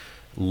where,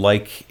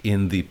 like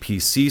in the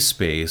PC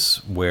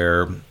space,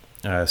 where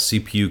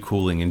CPU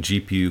cooling and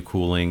GPU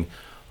cooling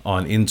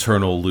on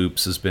internal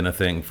loops has been a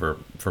thing for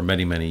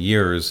many, many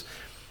years,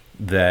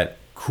 that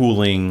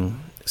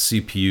cooling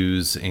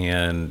CPUs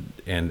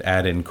and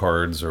add-in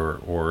cards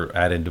or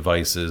add-in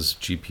devices,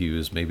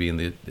 GPUs, maybe in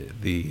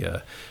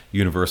the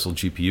universal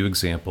GPU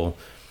example,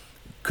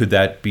 could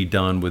that be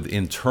done with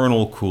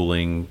internal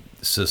cooling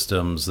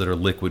systems that are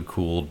liquid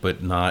cooled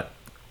but not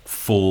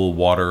full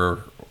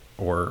water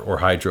or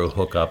hydro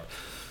hookup?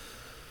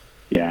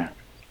 Yeah.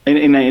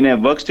 In a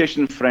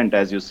workstation front,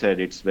 as you said,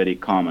 it's very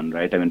common,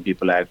 right?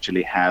 People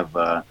actually have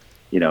a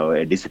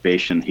heat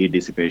dissipation,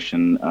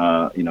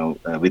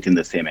 within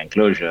the same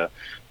enclosure.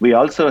 We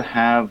also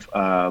have,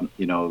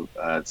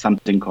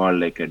 something called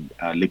like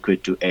a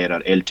liquid to air or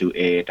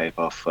L2A type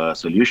of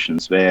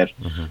solutions where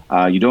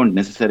you don't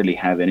necessarily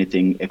have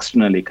anything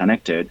externally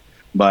connected,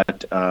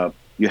 but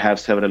you have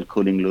several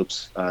cooling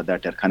loops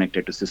that are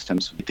connected to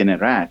systems within a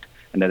rack.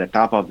 And at the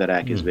top of the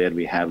rack is where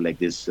we have like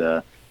this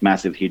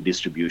massive heat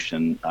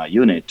distribution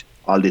unit.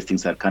 All these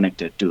things are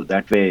connected to.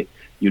 That way,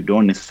 you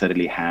don't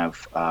necessarily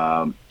have,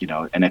 an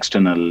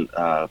external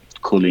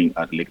cooling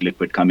or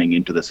liquid coming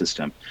into the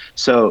system.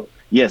 So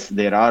yes,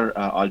 there are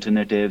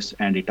alternatives,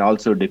 and it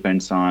also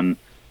depends on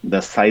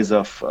the size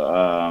of,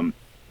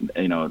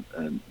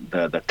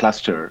 the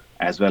cluster,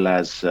 as well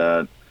as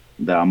the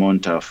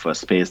amount of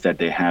space that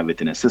they have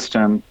within a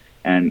system,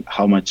 and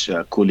how much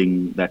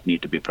cooling that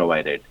need to be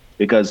provided.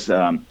 Because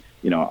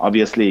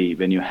obviously,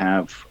 when you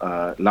have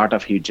a lot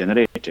of heat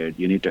generated,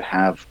 you need to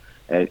have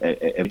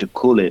to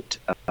cool it,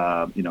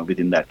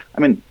 within that.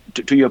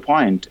 To your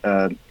point,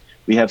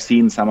 we have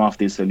seen some of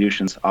these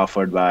solutions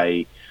offered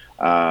by,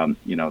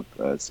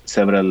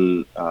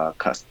 several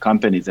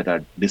companies that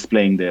are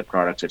displaying their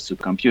products at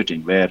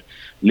Supercomputing, where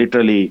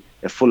literally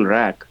a full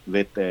rack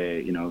with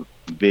a,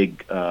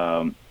 big,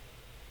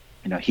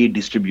 heat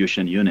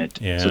distribution unit,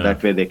 so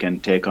that way they can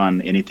take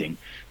on anything.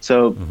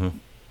 So,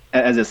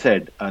 as I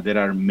said, there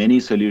are many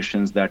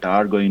solutions that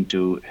are going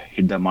to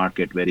hit the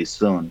market very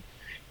soon.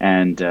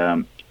 And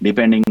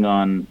depending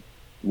on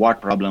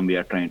what problem we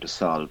are trying to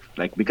solve,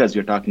 like because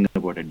you're talking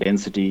about a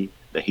density,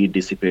 the heat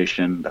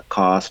dissipation, the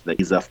cost, the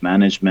ease of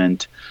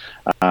management,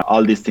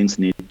 all these things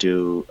need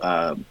to,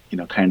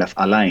 kind of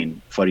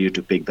align for you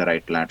to pick the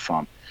right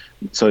platform.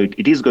 So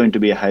it is going to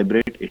be a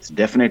hybrid. It's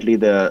definitely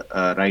the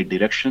right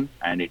direction,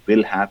 and it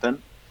will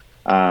happen,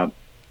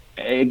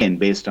 again,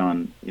 based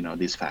on,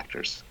 these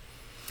factors.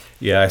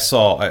 Yeah, I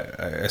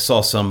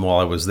saw some while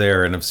I was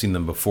there, and I've seen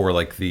them before,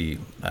 like the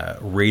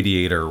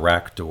radiator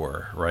rack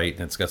door, right?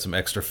 And it's got some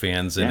extra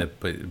fans in it,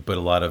 but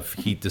a lot of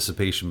heat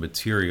dissipation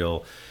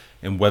material,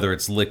 and whether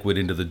it's liquid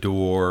into the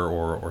door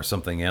or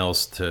something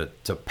else to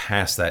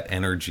pass that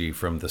energy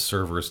from the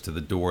servers to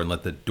the door and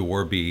let the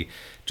door be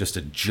just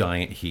a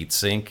giant heat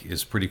sink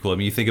is pretty cool.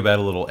 You think about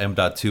a little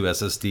M.2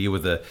 SSD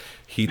with a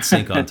heat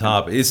sink on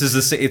top. It's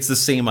the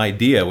same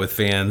idea with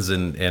fans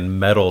and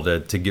metal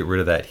to get rid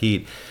of that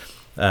heat.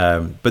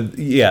 But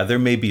yeah, there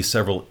may be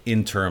several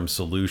interim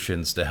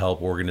solutions to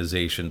help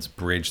organizations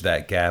bridge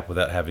that gap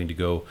without having to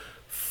go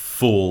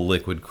full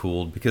liquid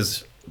cooled,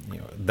 because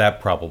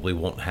that probably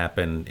won't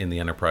happen in the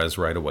enterprise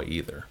right away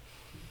either.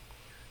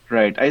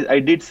 Right. I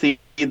did see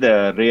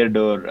the rear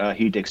door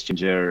heat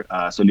exchanger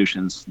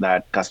solutions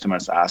that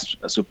customers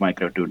asked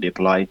Supermicro to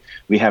deploy.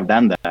 We have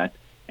done that.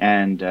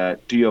 And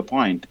to your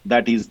point,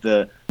 that is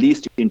the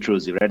least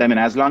intrusive, right?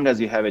 As long as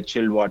you have a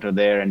chilled water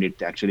there and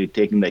it actually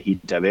taking the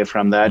heat away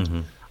from that,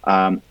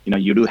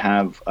 you do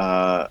have,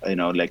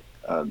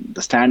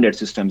 the standard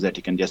systems that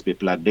you can just be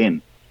plugged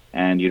in,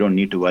 and you don't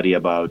need to worry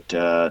about,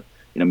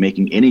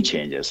 making any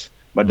changes.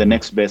 But the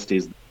next best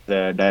is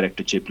the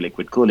direct-to-chip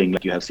liquid cooling,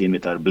 like you have seen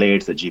with our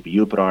blades, the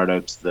GPU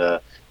products,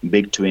 the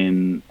Big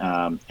Twin,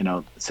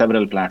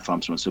 several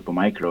platforms from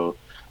Supermicro,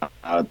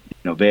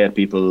 where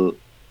people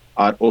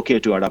are okay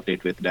to adopt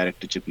it with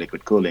direct-to-chip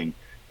liquid cooling.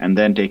 And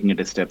then taking it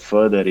a step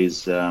further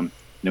is,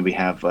 we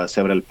have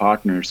several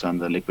partners on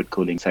the liquid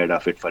cooling side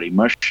of it for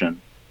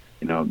immersion.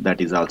 That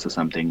is also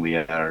something we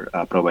are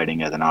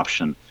providing as an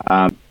option.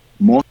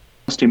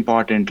 Most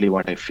importantly,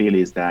 what I feel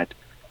is that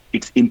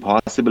it's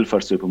impossible for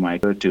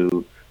Supermicro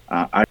to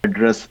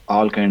address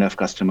all kind of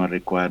customer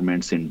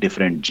requirements in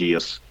different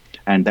geos.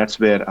 And that's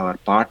where our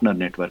partner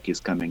network is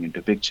coming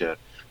into picture.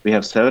 We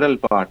have several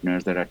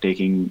partners that are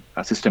taking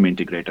system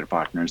integrator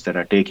partners that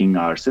are taking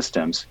our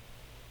systems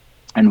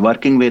and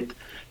working with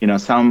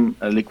some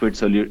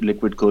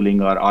liquid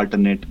cooling or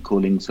alternate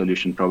cooling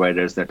solution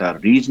providers that are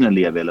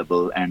regionally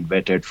available and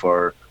vetted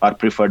for or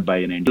preferred by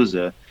an end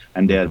user,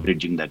 and they are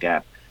bridging the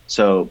gap.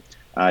 So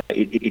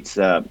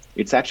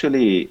it's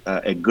actually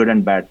a good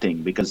and bad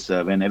thing, because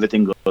when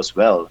everything goes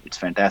well, it's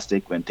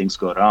fantastic. When things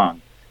go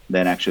wrong,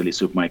 then actually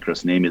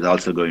Supermicro's name is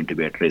also going to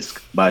be at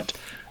risk. But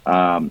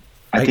I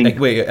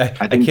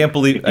can't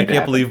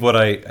believe what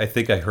I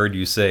think I heard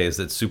you say is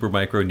that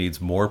Supermicro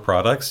needs more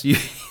products.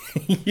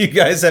 You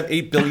guys have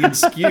 8 billion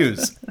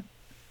SKUs.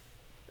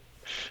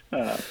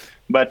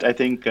 But I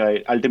think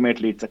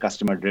ultimately it's a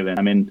customer driven.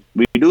 I mean,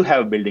 we do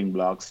have building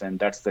blocks, and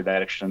that's the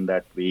direction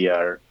that we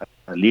are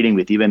leading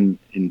with, even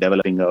in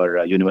developing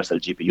our universal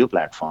GPU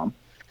platform.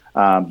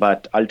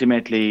 But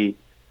ultimately,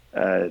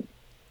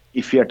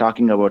 if you are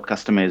talking about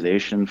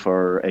customization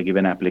for a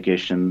given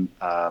application,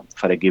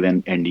 for a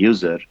given end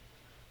user,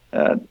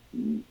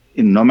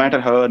 no matter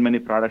however many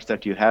products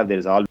that you have, there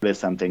is always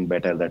something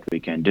better that we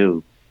can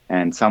do.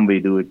 And some we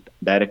do it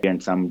directly,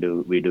 and some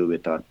we do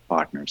with our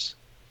partners.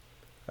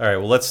 All right.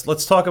 Well,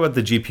 let's talk about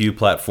the GPU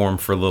platform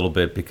for a little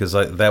bit, because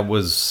that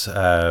was,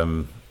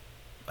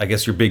 I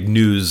guess, your big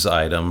news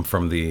item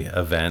from the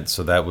event.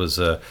 So that was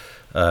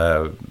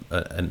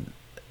an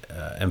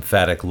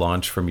emphatic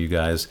launch from you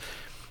guys.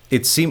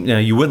 It seemed, now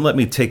you wouldn't let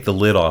me take the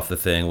lid off the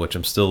thing, which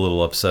I'm still a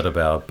little upset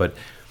about, but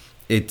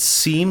it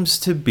seems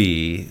to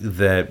be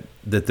that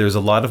there's a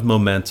lot of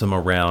momentum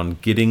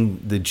around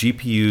getting the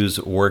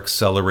GPUs or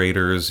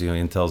accelerators.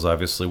 Intel's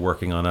obviously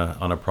working on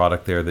a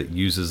product there that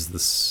uses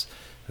this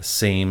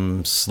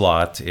same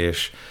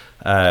slot-ish,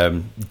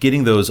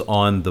 getting those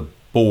on the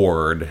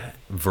board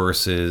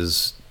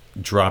versus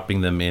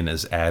dropping them in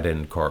as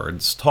add-in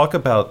cards. Talk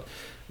about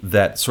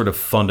that sort of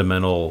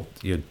fundamental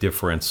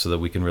difference, so that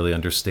we can really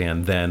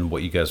understand then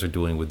what you guys are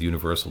doing with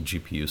Universal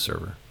GPU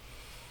Server.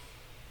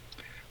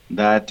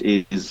 That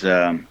is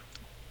a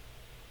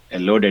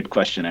loaded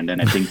question, and then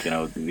I think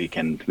we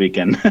can we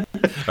can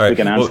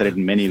answer it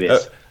in many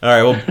ways. All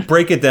right, well,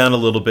 break it down a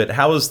little bit.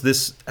 How is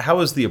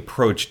the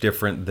approach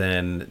different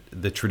than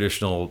the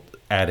traditional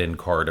add-in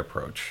card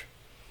approach?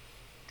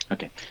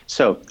 Okay,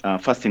 so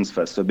first things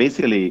first. So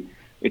basically,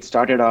 it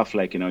started off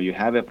like you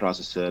have a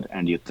processor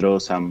and you throw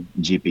some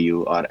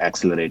GPU or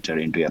accelerator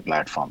into your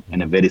platform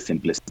in a very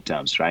simplistic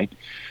terms, right?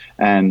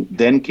 And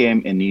then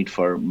came a need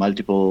for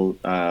multiple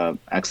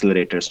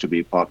accelerators to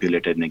be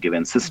populated in a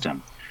given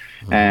system.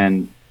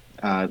 And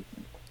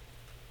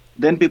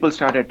then people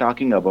started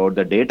talking about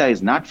the data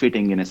is not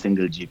fitting in a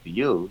single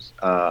GPU,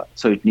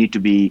 so it need to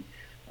be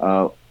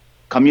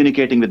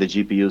communicating with the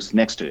GPUs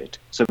next to it.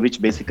 So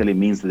which basically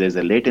means that there's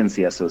a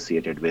latency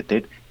associated with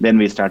it. Then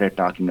we started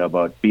talking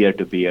about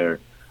peer-to-peer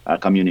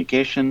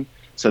communication.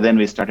 So then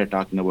we started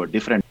talking about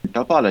different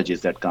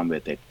topologies that come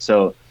with it.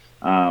 So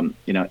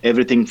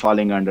everything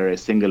falling under a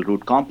single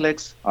root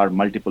complex or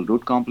multiple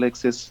root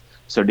complexes.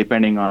 So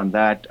depending on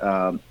that,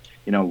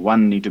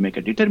 one need to make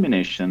a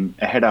determination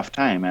ahead of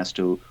time as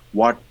to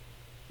what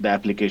the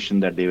application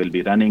that they will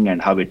be running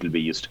and how it will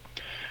be used.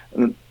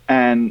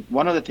 And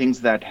one of the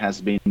things that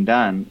has been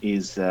done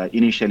is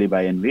initially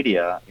by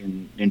NVIDIA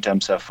in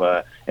terms of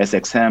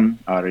SXM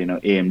or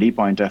AMD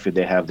point of view,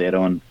 they have their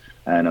own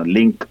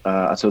link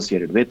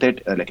associated with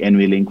it, like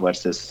NVLink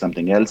versus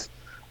something else.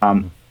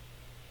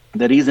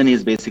 The reason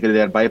is basically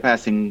they are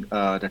bypassing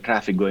the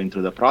traffic going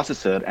through the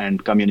processor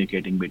and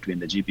communicating between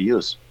the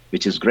GPUs,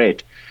 which is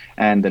great.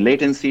 And the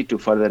latency to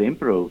further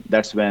improve,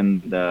 that's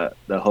when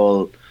the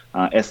whole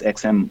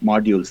SXM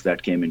modules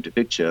that came into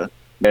picture,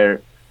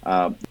 where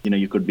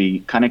you could be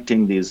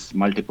connecting these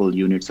multiple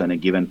units on a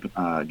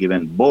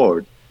given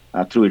board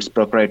through its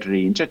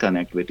proprietary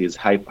interconnect, which is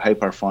high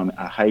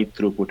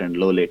throughput and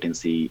low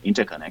latency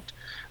interconnect.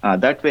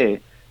 That way,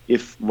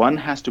 if one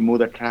has to move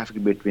the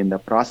traffic between the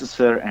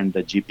processor and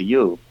the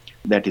GPU,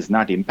 that is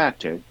not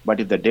impacted. But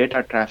if the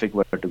data traffic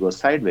were to go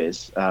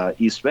sideways,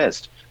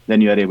 east-west,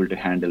 then you are able to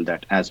handle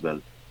that as well.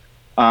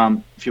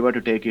 If you were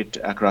to take it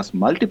across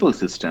multiple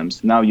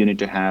systems, now you need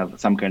to have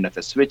some kind of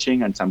a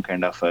switching and some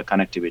kind of a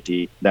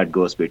connectivity that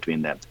goes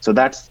between them. So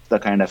that's the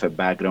kind of a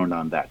background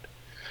on that.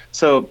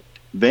 So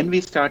when we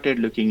started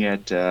looking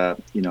at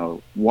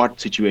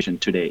what situation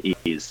today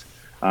is,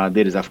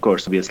 there is, of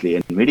course,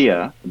 obviously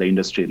NVIDIA, the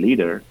industry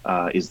leader,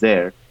 is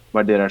there,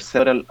 but there are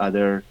several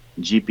other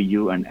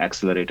GPU and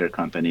accelerator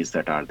companies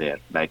that are there.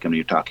 Like when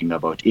you're talking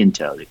about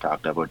Intel, you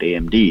talked about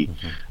AMD,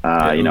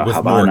 with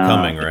Habana, more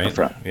coming,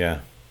 right? Yeah.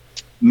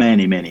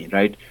 Many,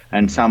 right?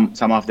 And some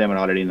of them are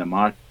already in the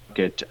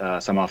market.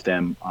 Some of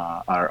them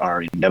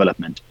are in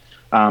development.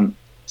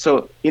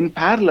 So in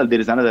parallel, there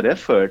is another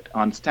effort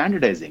on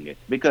standardizing it,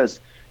 because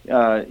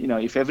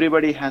if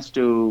everybody has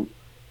to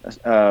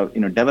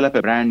develop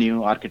a brand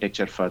new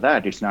architecture for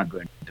that, it's not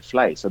going to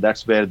fly. So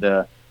that's where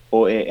the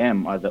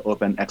OAM, or the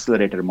Open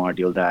Accelerator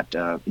Module, that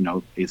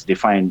is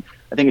defined.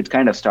 I think it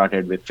kind of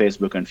started with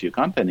Facebook and few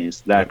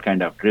companies that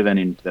kind of driven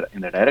in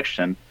the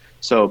direction.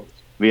 So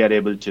we are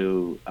able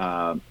to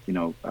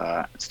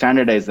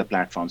standardize the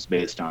platforms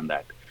based on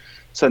that.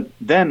 So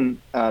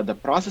then the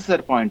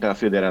processor point of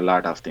view, there are a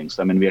lot of things.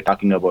 I mean, we are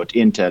talking about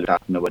Intel,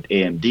 talking about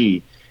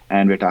AMD,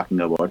 and we're talking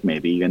about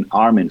maybe even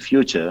ARM in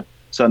future.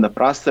 So on the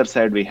processor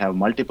side, we have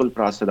multiple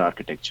processor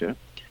architecture.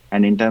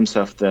 And in terms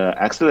of the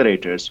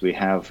accelerators, we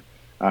have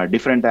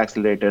different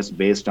accelerators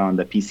based on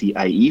the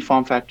PCIe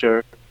form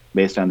factor,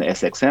 based on the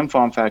SXM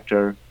form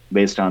factor,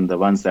 based on the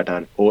ones that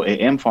are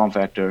OAM form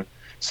factor.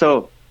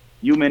 So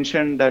you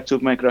mentioned that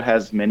Supermicro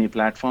has many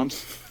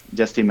platforms.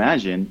 Just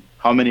imagine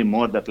how many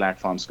more the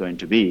platforms going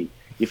to be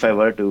if I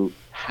were to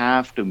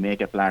have to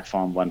make a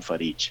platform one for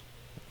each.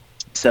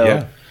 So,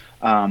 yeah.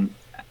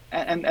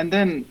 And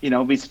then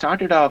we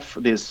started off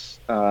this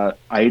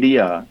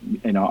idea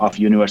of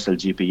universal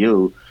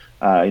GPU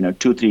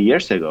 2-3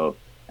 years ago,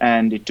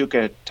 and it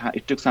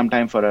took some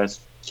time for us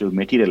to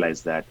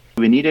materialize that.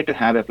 We needed to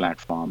have a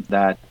platform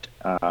that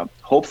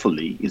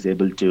hopefully is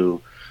able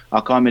to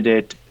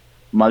accommodate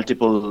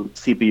multiple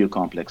CPU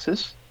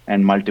complexes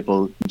and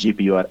multiple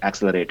GPU or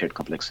accelerated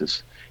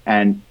complexes,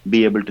 and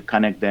be able to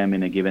connect them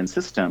in a given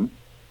system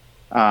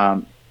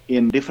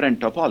in different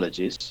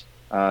topologies.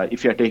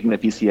 If you're taking the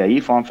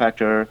PCIe form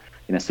factor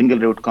in a single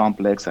root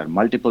complex or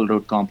multiple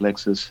root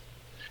complexes,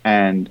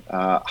 and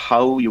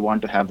how you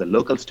want to have the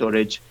local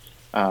storage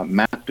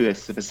mapped to a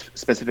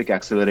specific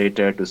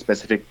accelerator, to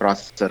specific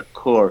processor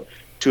core,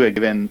 to a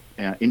given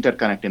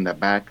interconnect in the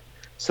back.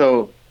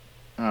 So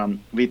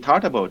we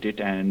thought about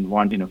it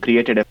and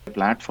created a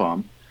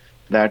platform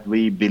that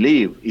we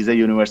believe is a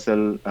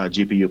universal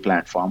GPU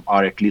platform,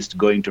 or at least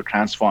going to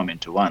transform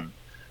into one,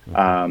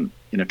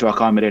 to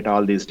accommodate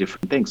all these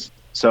different things.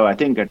 So I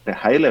think at the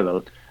high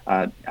level,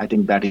 I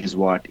think that is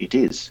what it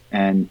is.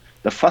 And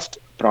the first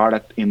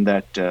product in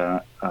that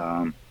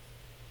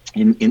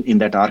in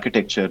that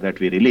architecture that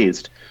we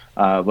released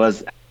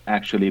was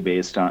actually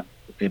based on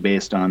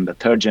the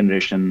third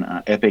generation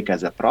EPYC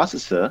as a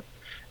processor,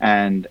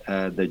 and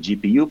the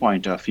GPU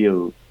point of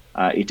view,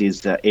 it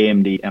is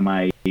AMD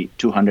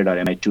MI200 or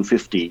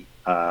MI250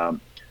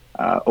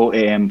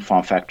 OAM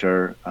form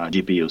factor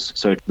GPUs.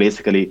 So it's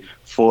basically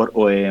 4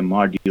 OAM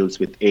modules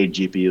with 8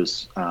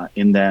 GPUs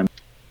in them,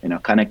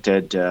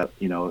 connected,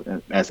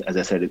 as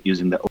I said,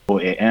 using the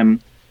OAM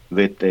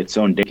with its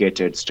own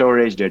dedicated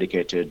storage,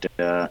 dedicated,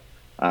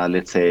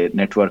 let's say,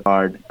 network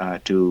card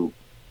to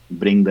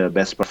bring the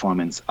best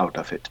performance out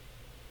of it.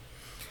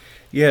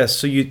 Yeah,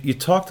 so you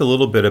talked a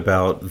little bit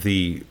about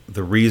the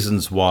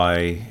reasons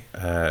why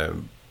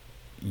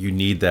you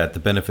need that, the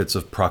benefits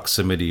of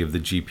proximity of the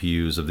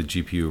GPUs, of the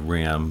GPU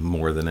RAM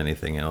more than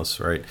anything else,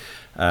 right?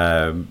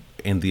 And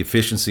the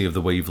efficiency of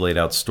the way you've laid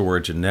out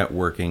storage and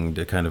networking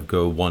to kind of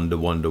go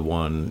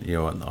one-to-one,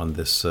 on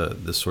this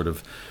this sort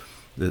of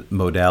the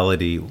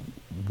modality.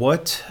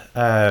 What,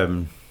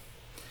 how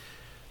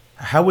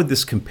would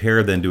this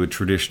compare then to a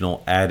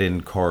traditional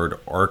add-in card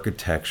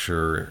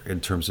architecture in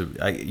terms of,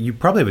 you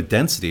probably have a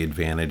density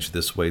advantage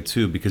this way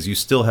too, because you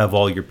still have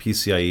all your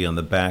PCIe on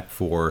the back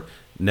for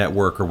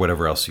network or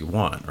whatever else you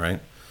want, right?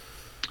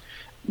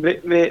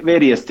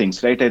 Various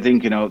things, right? I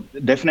think,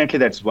 definitely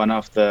that's one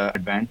of the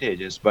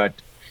advantages, but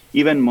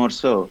even more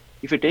so,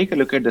 if you take a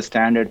look at the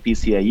standard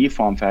PCIe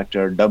form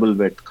factor double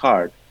width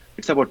card,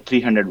 it's about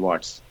 300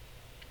 watts.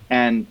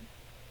 And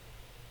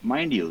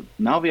mind you,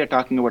 now we are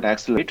talking about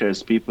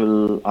accelerators.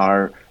 People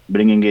are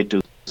bringing it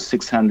to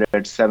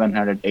 600,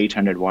 700,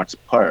 800 watts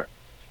per.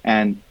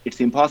 And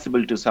it's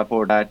impossible to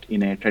support that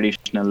in a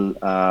traditional,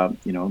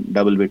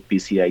 double width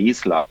PCIe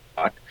slot.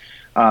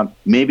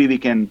 Maybe we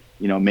can,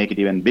 make it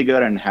even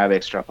bigger and have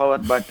extra power,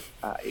 but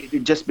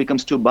it just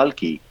becomes too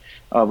bulky.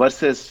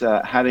 Versus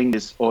having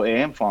this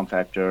OAM form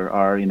factor,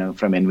 or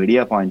from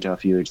NVIDIA point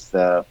of view, it's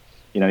their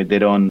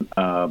own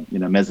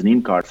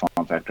mezzanine card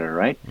form factor,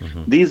 right?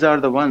 Mm-hmm. These are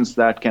the ones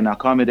that can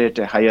accommodate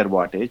a higher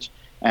wattage,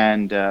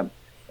 and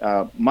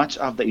much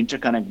of the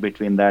interconnect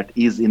between that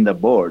is in the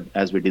board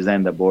as we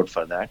design the board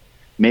for that.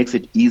 Makes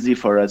it easy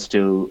for us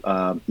to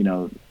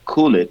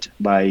cool it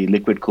by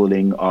liquid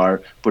cooling,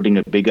 or putting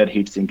a bigger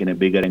heatsink in a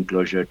bigger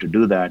enclosure to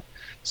do that.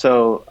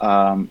 So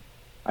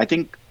I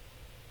think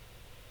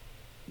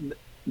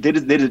there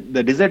is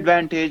the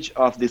disadvantage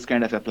of this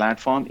kind of a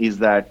platform is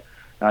that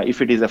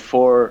if it is a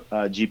 4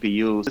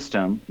 GPU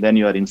system, then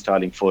you are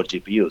installing 4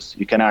 GPUs.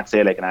 You cannot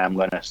say I'm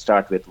going to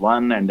start with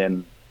one and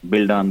then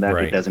build on that.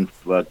 Right. It doesn't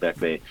work that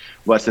way.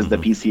 Versus the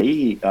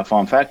PCIe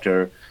form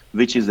factor,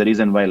 which is the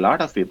reason why a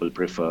lot of people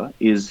prefer,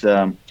 is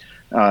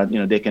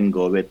they can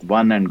go with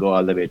 1 and go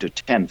all the way to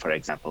 10, for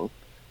example.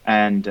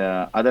 And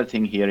other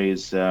thing here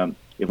is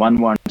if one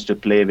wants to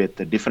play with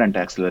the different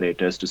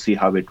accelerators to see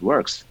how it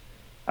works,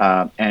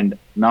 and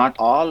not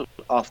all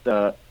of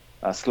the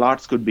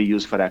slots could be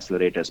used for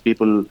accelerators.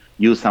 People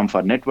use some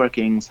for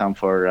networking, some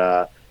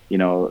for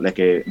like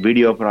a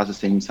video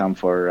processing, some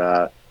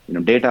for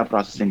data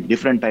processing,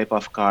 different type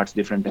of cards,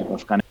 different type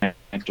of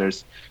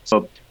connectors.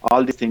 So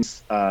all these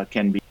things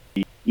can be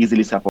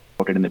easily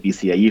supported in the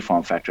PCIe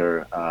form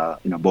factor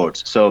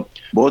boards. So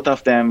both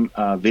of them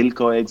will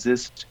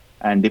coexist,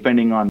 and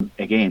depending on,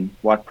 again,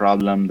 what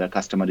problem the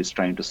customer is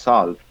trying to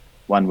solve,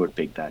 one would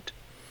pick that.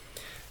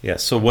 Yeah,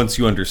 so once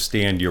you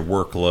understand your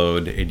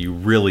workload and you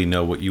really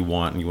know what you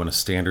want, and you want to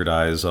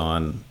standardize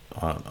on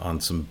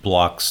some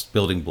blocks,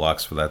 building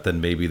blocks for that, then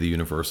maybe the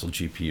universal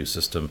GPU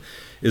system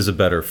is a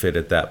better fit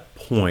at that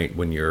point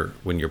when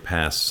you're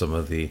past some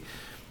of the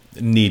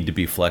need to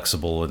be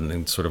flexible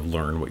and sort of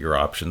learn what your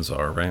options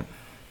are, right?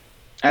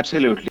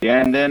 Absolutely.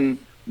 And then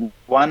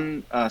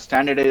one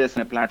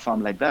standardization in a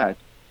platform like that,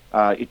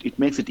 it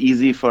makes it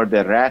easy for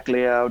the rack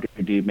layout.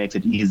 It makes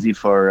it easy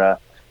for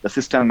the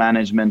system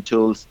management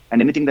tools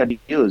and anything that you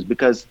use,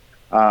 because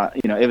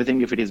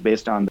everything, if it is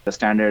based on the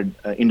standard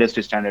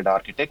industry standard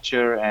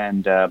architecture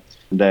and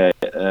the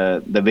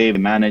way we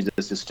manage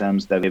the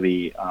systems, the way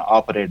we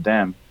operate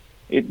them,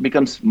 it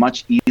becomes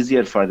much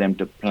easier for them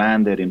to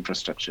plan their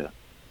infrastructure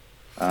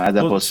as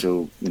opposed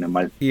to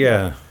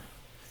yeah.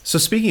 So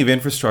speaking of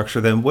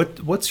infrastructure, then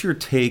what's your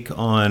take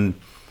on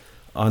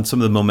some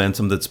of the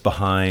momentum that's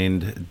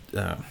behind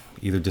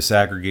either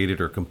disaggregated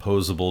or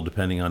composable,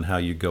 depending on how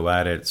you go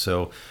at it?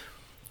 So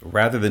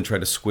rather than try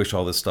to squish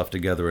all this stuff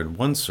together in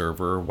one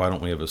server, why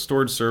don't we have a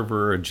storage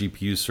server, a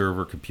GPU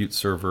server, compute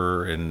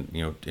server,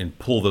 and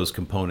pull those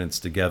components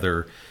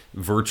together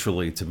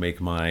virtually to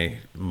make my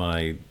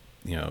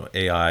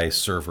AI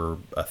server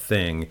a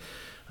thing?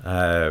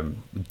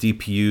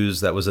 DPUs,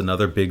 that was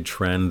another big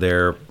trend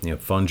there.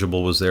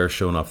 Fungible was there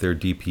showing off their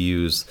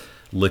DPUs.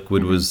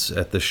 Liquid was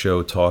at the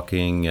show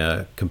talking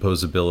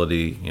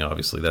composability.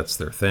 Obviously that's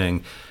their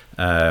thing.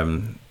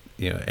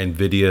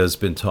 NVIDIA has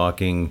been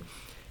talking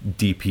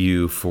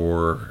DPU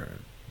for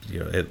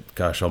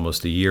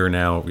almost a year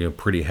now.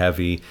 Pretty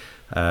heavy.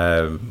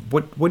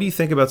 What do you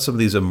think about some of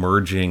these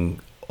emerging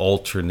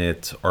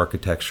alternate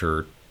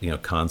architecture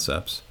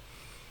concepts?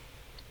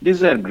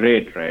 These are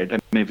great, right? I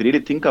mean, if you really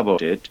think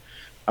about it,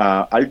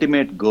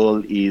 ultimate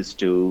goal is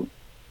to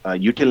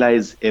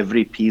utilize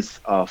every piece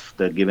of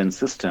the given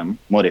system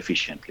more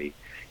efficiently.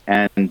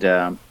 And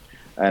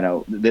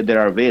there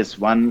are ways.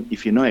 One,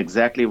 if you know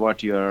exactly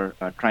what you're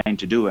trying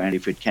to do, and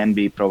if it can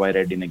be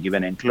provided in a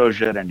given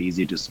enclosure and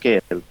easy to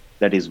scale,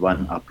 that is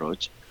one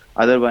approach.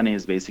 Other one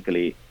is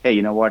basically, hey,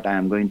 you know what? I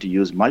am going to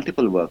use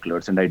multiple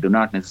workloads, and I do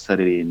not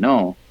necessarily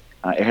know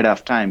ahead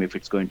of time if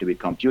it's going to be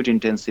compute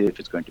intensive, if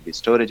it's going to be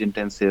storage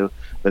intensive,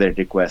 whether it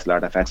requires a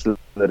lot of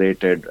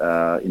accelerated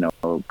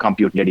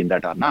compute needed in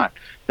that or not.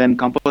 Then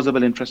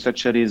composable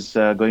infrastructure is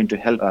going to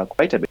help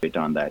quite a bit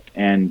on that.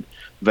 And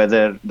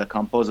whether the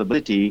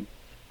composability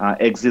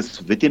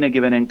exists within a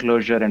given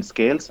enclosure and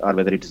scales, or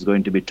whether it is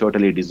going to be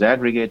totally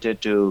disaggregated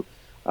to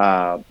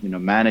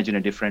manage in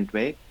a different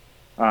way.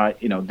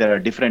 There are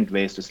different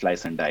ways to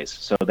slice and dice.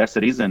 So that's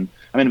the reason.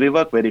 I mean, we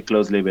work very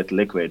closely with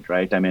Liquid,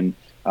 right? I mean,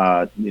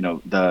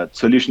 the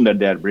solution that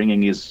they are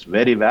bringing is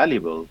very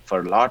valuable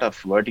for a lot of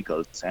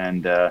verticals,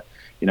 and that's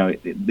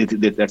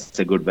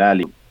a good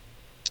value.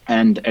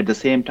 And at the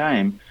same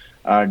time,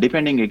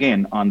 depending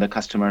again on the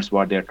customers,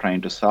 what they're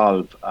trying to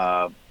solve,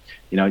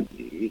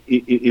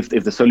 if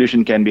the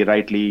solution can be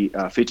rightly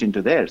fit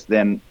into theirs,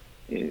 then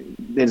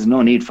there's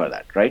no need for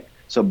that, right?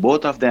 So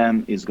both of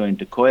them is going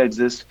to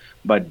coexist,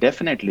 but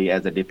definitely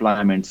as the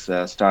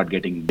deployments start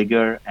getting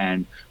bigger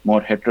and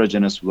more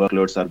heterogeneous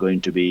workloads are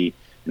going to be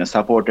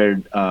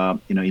supported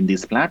in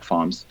these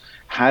platforms,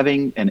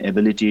 having an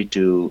ability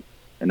to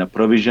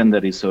provision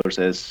the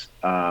resources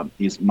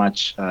is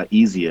much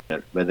easier,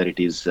 whether it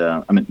is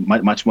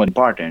much more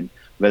important,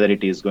 whether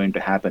it is going to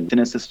happen within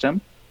a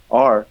system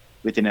or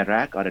within a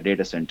rack or a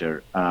data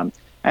center.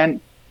 And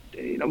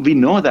we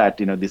know that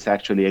this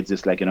actually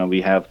exists. Like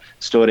we have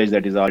storage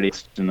that is already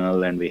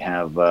external, and we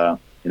have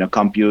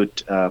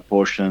compute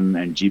portion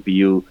and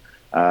GPU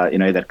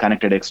either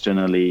connected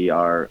externally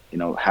or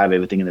have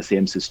everything in the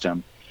same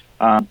system.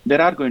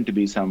 There are going to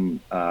be some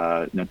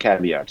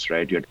caveats,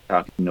 right? You're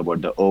talking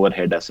about the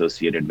overhead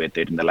associated with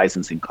it and the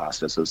licensing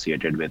cost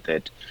associated with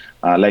it.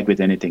 Like with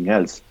anything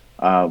else,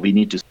 we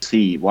need to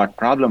see what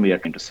problem we are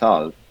trying to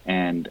solve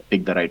and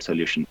pick the right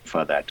solution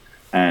for that.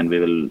 And we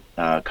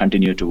will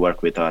continue to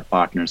work with our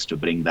partners to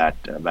bring that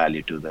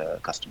value to the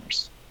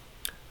customers.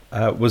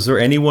 Was there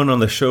anyone on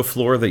the show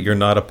floor that you're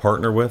not a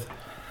partner with?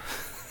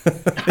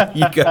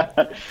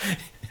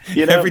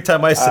 Every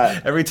time I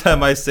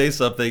say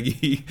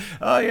something,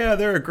 oh yeah,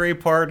 they're a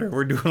great partner.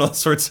 We're doing all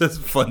sorts of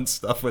fun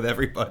stuff with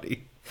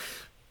everybody.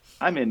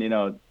 I mean,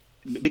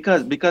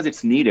 because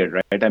it's needed,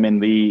 right? I mean,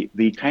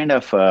 we kind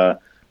of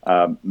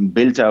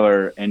built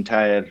our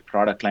entire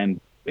product line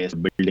based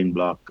building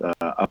block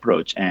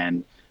approach,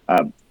 and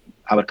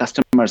our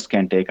customers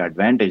can take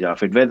advantage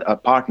of it with our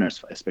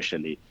partners,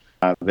 especially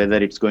whether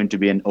it's going to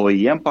be an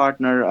OEM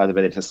partner or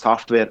whether it's a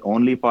software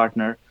only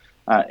partner.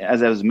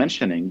 As I was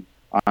mentioning,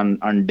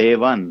 on day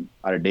one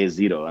or day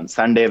zero, on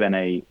Sunday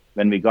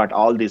when we got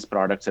all these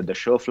products at the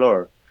show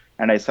floor,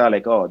 and I saw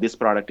like, oh, this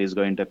product is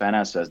going to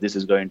Panasas, this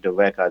is going to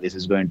Weka, this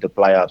is going to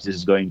Plyops, this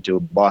is going to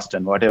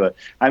Boston, whatever.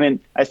 I mean,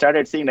 I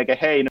started seeing like,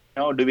 hey,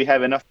 do we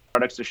have enough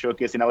products to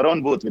showcase in our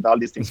own booth with all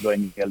these things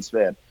going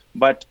elsewhere?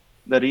 But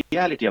the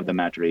reality of the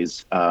matter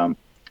is,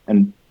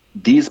 and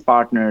these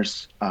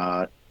partners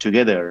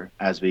together,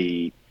 as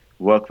we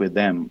work with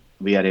them,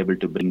 we are able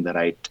to bring the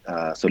right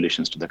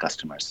solutions to the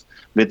customers.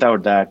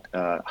 Without that,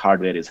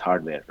 hardware is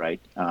hardware,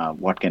 right?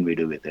 What can we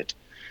do with it?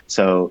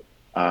 So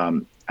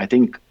I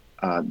think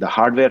the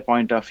hardware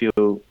point of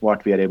view,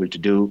 what we are able to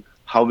do,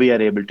 how we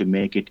are able to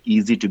make it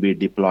easy to be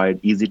deployed,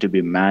 easy to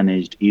be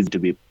managed, easy to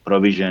be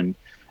provisioned,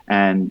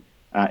 and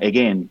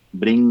again,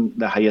 bring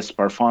the highest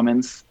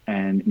performance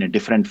and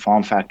different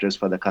form factors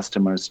for the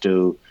customers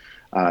to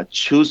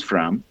choose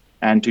from.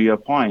 And to your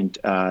point,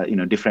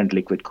 different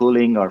liquid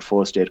cooling or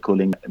forced air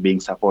cooling being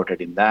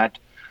supported in that.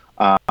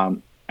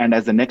 And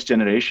as the next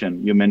generation,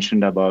 you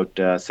mentioned about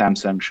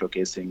Samsung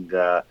showcasing,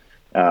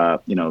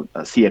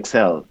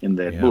 CXL in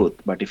their booth.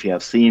 But if you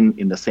have seen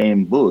in the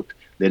same booth,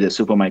 there is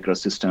a Supermicro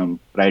system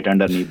right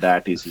underneath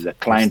that is a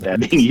client that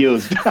being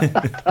used.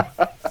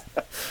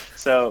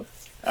 So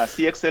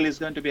CXL is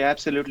going to be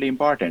absolutely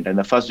important, and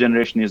the first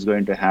generation is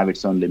going to have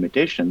its own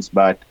limitations.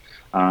 But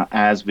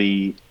as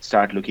we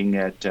start looking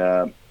at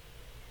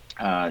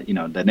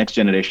the next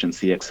generation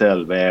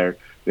CXL, where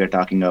we are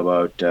talking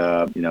about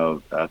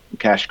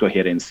cache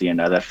coherency and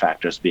other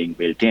factors being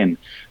built in,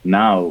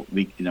 now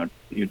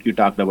you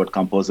talked about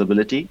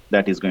composability.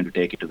 That is going to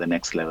take it to the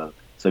next level.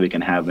 So we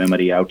can have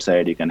memory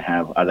outside, you can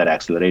have other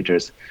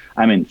accelerators.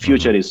 I mean,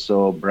 future is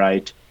so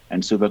bright,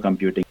 and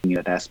supercomputing in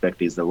that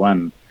aspect is the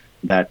one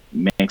that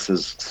makes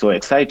us so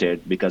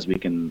excited, because we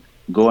can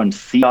go and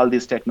see all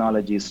these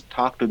technologies,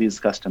 talk to these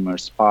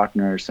customers,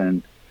 partners,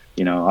 and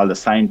all the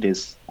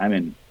scientists. I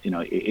mean,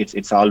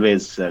 it's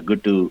always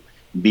good to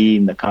be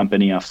in the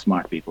company of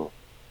smart people.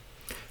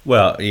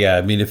 Well, yeah,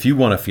 I mean, if you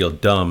want to feel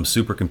dumb,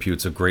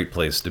 Supercompute's a great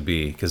place to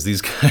be, because these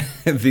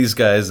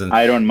guys, and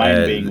I don't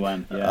mind being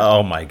one. Yeah.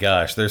 Oh my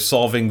gosh, they're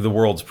solving the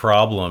world's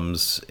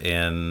problems,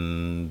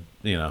 and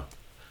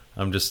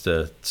I'm just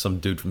some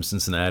dude from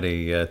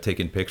Cincinnati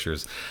taking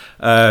pictures.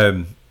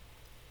 We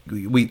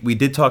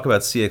did talk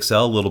about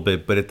CXL a little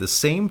bit, but at the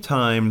same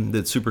time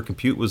that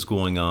Supercompute was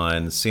going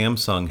on,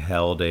 Samsung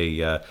held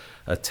a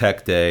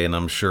tech day, and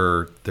I'm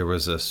sure there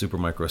was a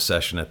Supermicro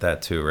session at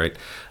that too, right?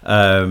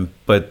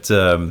 But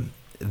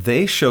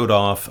they showed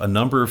off a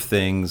number of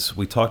things.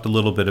 We talked a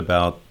little bit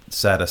about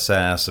SATA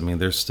SAS. I mean,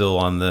 they're still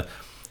on the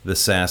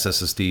SAS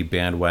SSD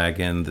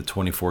bandwagon, the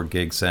 24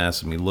 gig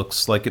SAS. I mean,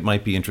 looks like it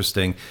might be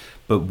interesting.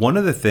 But one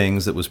of the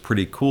things that was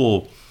pretty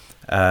cool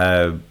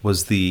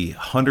was the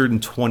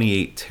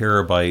 128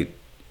 terabyte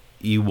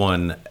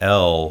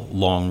E1L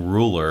long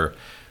ruler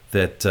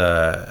that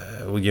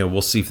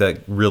we'll see if that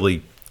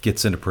really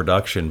gets into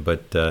production.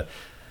 But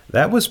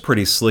that was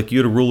pretty slick. You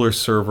had a ruler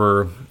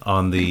server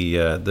on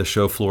the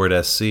show floor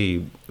at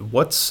SC.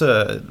 What's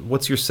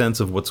your sense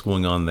of what's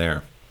going on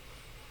there?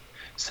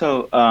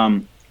 So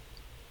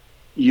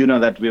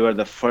that we were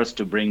the first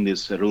to bring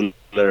this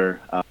ruler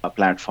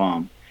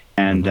platform,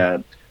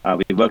 and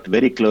we worked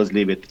very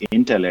closely with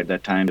Intel at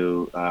that time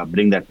to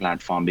bring that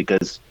platform,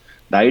 because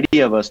the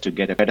idea was to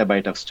get a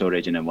petabyte of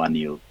storage in a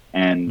 1U.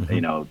 And,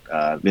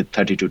 with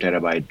 32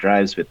 terabyte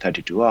drives, with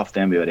 32 of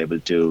them, we were able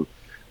to,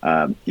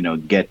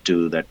 get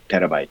to that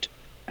terabyte.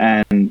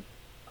 And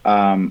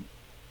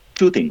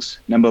two things.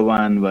 Number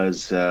one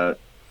was,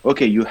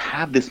 you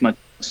have this much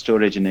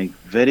storage in a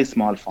very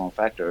small form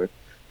factor.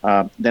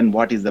 Then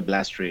what is the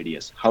blast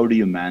radius? How do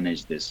you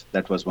manage this?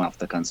 That was one of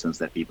the concerns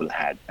that people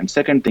had. And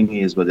second thing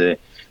is, with a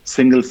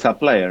single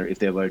supplier, if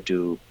they were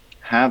to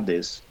have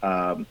this,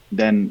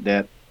 then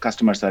their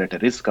customers are at a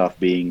risk of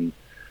being,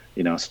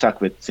 stuck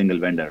with single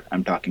vendor.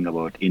 I'm talking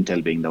about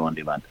Intel being the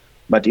only one.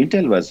 But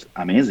Intel was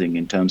amazing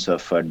in terms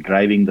of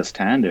driving the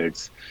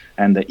standards,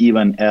 and the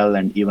E1L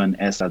and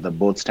E1S are the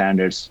both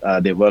standards.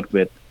 They worked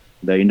with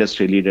the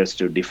industry leaders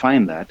to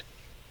define that.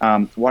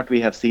 What we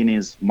have seen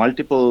is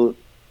multiple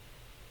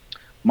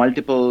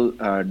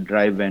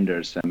drive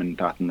vendors. I mean,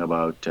 talking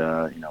about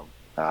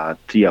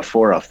 3 or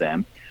 4 of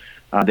them.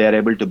 They are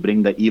able to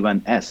bring the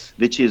E1S,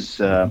 which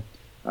is a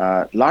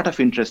lot of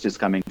interest is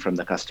coming from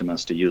the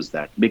customers to use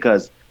that,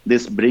 because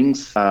this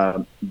brings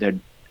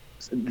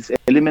this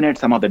eliminates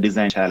some of the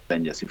design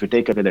challenges. If you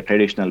take away the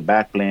traditional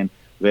backplane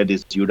where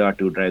these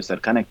U.2 drives are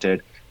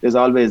connected, there's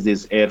always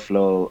these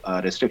airflow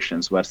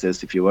restrictions,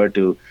 versus if you were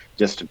to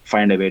just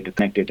find a way to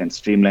connect it and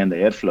streamline the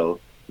airflow,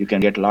 you can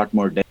get a lot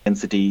more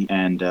density.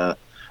 And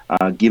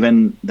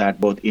given that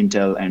both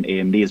Intel and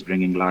AMD is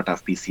bringing a lot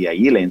of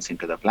PCIe lanes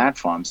into the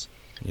platforms,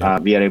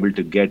 we are able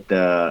to get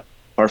the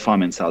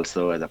performance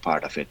also as a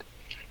part of it.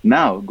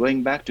 Now,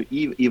 going back to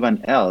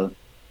E1L,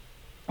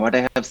 what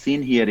I have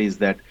seen here is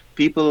that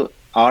people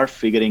are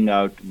figuring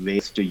out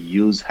ways to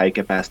use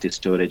high-capacity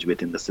storage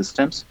within the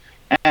systems.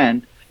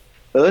 And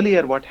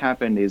earlier, what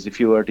happened is, if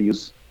you were to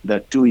use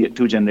the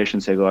two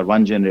generations ago or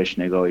 1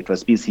 generation ago, it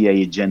was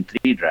PCIe Gen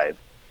 3 drive.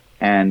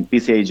 And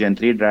PCIe Gen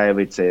 3 drive,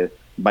 it's a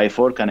by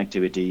 4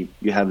 connectivity.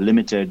 You have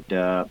limited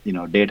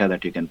data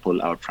that you can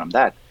pull out from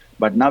that.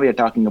 But now we are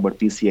talking about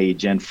PCIe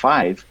Gen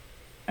 5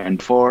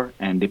 and 4,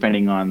 and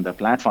depending on the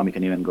platform, you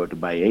can even go to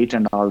by 8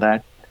 and all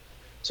that.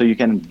 So you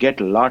can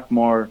get a lot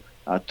more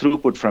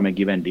throughput from a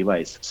given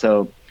device.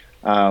 So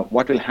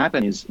what will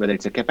happen is, whether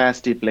it's a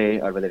capacity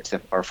play or whether it's a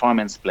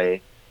performance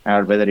play,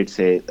 or whether it's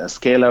a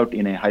scale out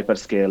in a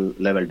hyperscale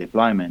level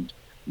deployment,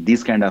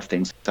 these kind of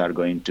things are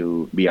going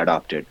to be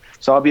adopted.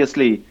 So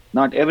obviously,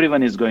 not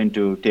everyone is going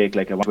to take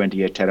like a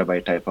 128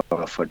 terabyte type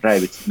of a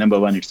drive. It's, number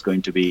one, it's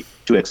going to be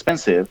too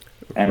expensive.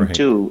 and Right.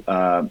 two,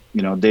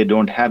 they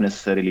don't have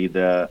necessarily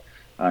the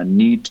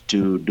need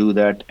to do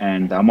that,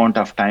 and the amount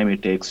of time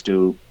it takes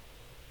to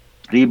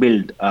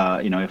rebuild,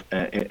 if,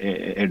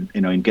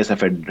 in case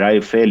of a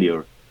drive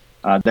failure,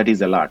 that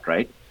is a lot,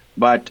 right?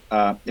 But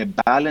a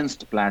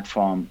balanced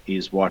platform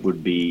is what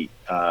would be,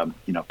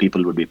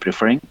 people would be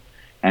preferring,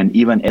 and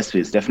even S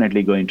is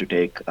definitely going to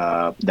take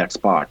that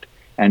spot,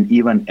 and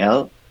even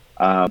L,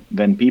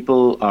 when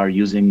people are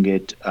using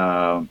it,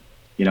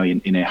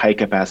 in a high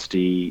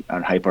capacity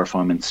or high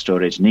performance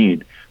storage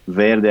need,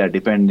 where they are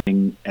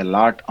depending a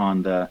lot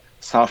on the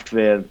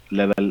software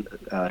level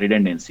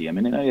redundancy. I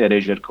mean,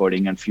 erasure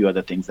coding and few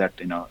other things that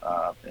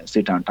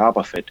sit on top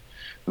of it,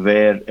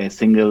 where a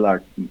single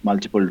or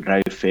multiple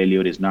drive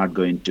failure is not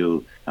going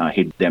to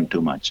hit them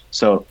too much.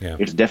 So Yeah.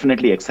 it's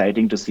definitely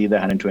exciting to see the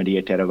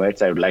 128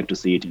 terabytes. I would like to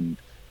see it in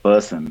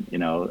person,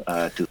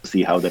 to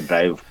see how the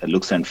drive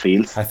looks and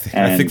feels. I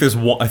think there's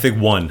one. I think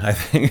one. I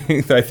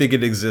think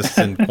it exists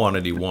in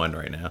quantity one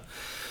right now.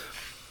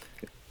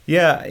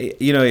 Yeah,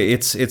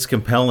 it's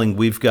compelling.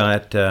 We've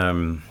got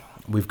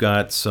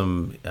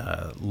some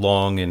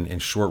long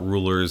and short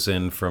rulers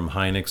in from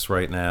Hynix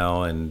right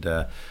now, and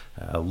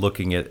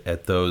looking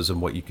at those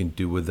and what you can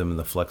do with them and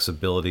the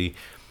flexibility.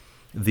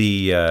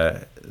 The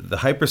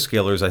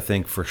hyperscalers, I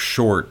think, for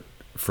sure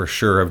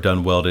have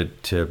done well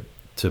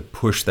to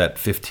push that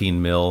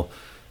 15 mil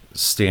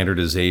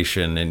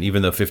standardization. And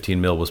even though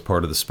 15 mil was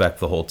part of the spec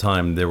the whole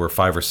time, there were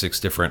 5 or 6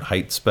 different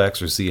height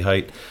specs or Z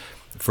height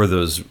for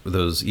those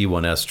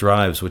E1S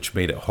drives, which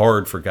made it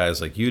hard for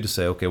guys like you to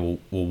say, okay, well,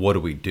 what do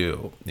we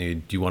do?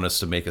 Do you want us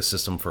to make a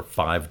system for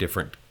 5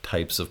 different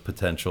types of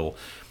potential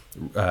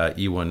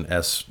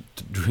E1S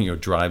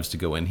drives to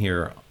go in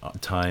here,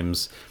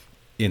 times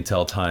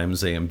Intel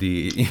times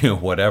AMD,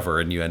 whatever,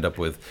 and you end up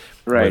with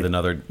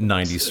another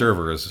 90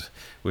 servers,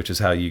 which is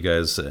how you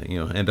guys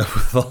end up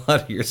with a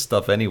lot of your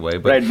stuff anyway.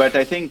 But right, but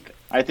I think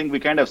we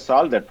kind of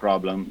solved that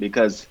problem,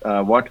 because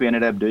what we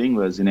ended up doing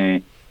was, in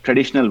a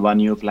traditional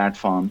 1U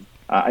platform,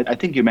 I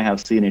think you may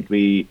have seen it.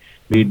 We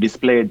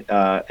displayed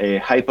a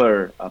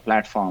hyper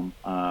platform,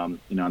 on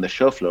the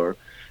show floor,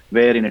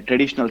 where in a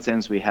traditional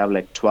sense we have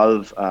like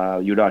 12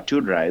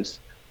 U.2 drives,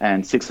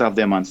 and 6 of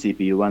them on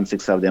CPU 1,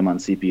 6 of them on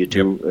CPU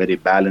 2, yep. Very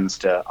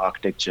balanced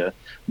architecture.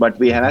 But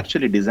we have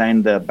actually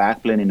designed the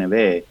backplane in a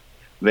way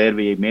where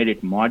we made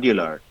it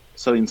modular.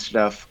 So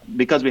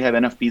because we have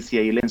enough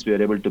PCIe lanes, we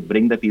are able to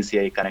bring the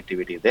PCIe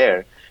connectivity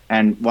there.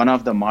 And one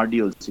of the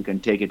modules, you can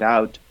take it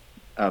out,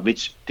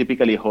 which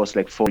typically hosts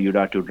like 4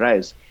 U.2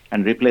 drives,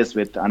 and replace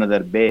with another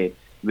bay,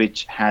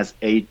 which has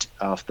 8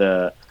 of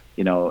the,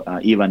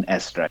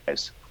 E1S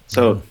drives.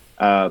 So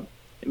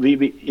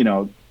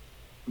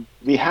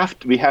we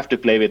have to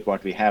play with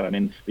what we have. I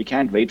mean, we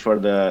can't wait for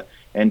the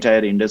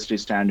entire industry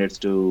standards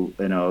to,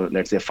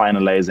 let's say,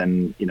 finalize,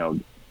 and,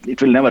 it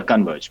will never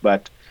converge.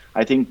 But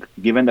I think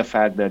given the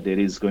fact that there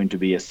is going to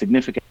be a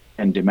significant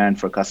demand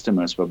for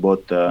customers for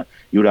both the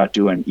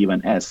U.2 and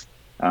even S,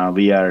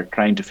 we are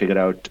trying to figure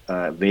out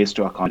ways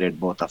to accommodate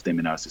both of them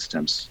in our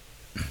systems.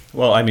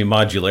 Well, I mean,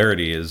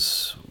 modularity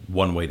is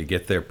one way to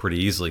get there pretty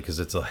easily, because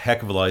it's a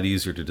heck of a lot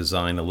easier to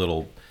design a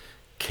little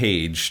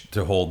cage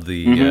to hold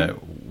the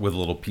with a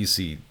little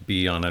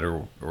PCB on it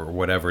or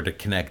whatever to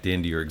connect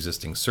into your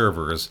existing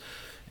servers,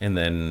 and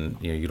then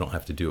you don't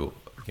have to do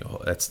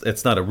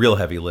it's not a real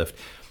heavy lift.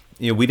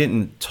 We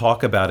didn't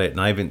talk about it, and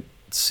I haven't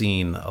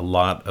seen a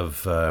lot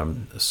of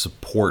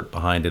support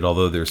behind it,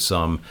 although there's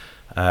some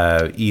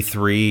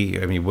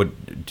E3. I mean,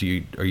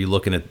 are you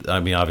looking at? I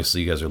mean,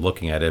 obviously you guys are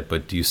looking at it,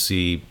 but do you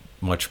see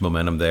much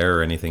momentum there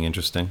or anything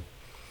interesting?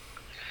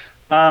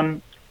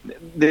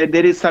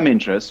 There is some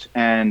interest,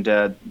 and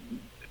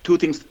few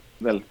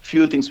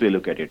things we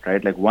look at it,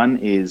 right? Like, one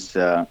is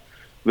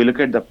we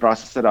look at the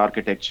processor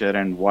architecture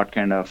and what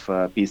kind of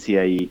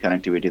PCIe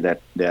connectivity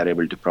that they are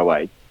able to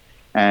provide.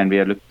 And we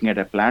are looking at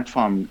a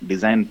platform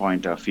design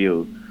point of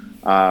view,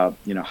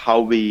 how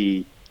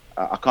we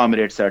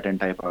accommodate certain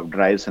type of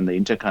drives and the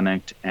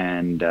interconnect,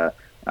 and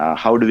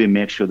how do we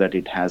make sure that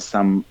it has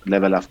some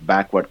level of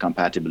backward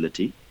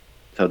compatibility.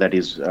 So that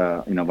is,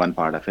 one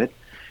part of it.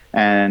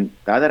 And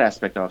the other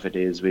aspect of it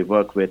is we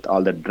work with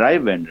all the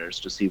drive vendors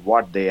to see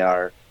what they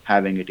are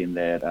having it in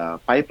their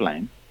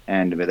pipeline,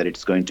 and whether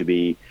it's going to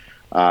be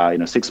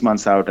 6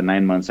 months out, or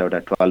 9 months out,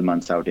 or 12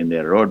 months out in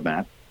their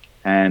roadmap.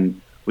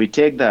 And we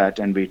take that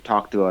and we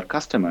talk to our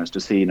customers to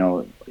see,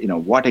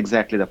 what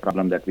exactly the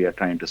problem that we are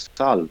trying to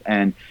solve,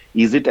 and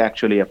is it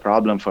actually a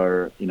problem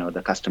for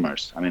the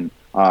customers? I mean,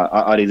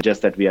 or is it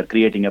just that we are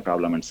creating a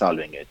problem and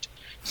solving it?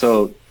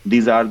 So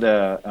these are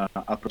the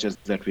approaches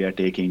that we are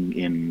taking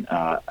in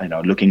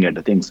looking at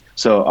the things.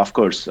 So of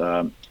course,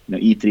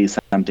 E3 is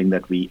something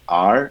that we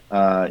are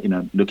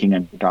looking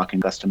and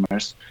talking to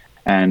customers,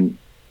 and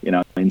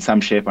in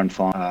some shape and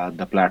form,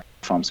 the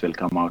platforms will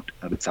come out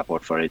with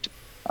support for it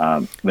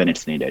when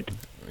it's needed.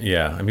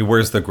 Yeah, I mean,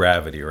 where's the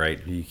gravity,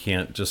 right? You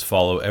can't just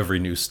follow every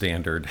new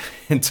standard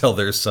until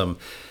there's some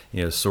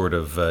sort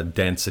of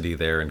density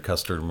there and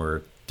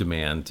customer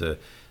demand to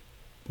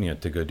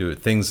go do it.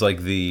 Things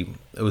like the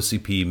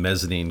OCP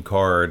mezzanine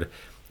card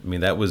I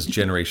mean, that was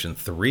generation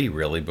 3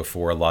 really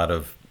before a lot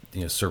of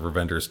server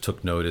vendors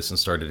took notice and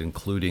started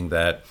including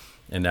that.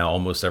 And now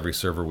almost every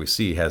server we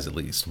see has at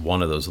least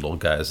one of those little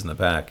guys in the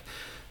back.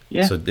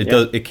 Yeah. So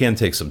it can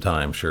take some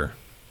time, sure.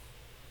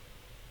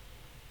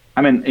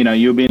 I mean,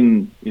 you've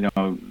been,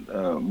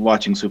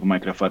 watching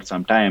Supermicro for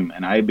some time,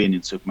 and I've been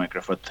in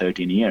Supermicro for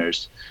 13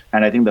 years.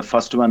 And I think the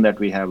first one that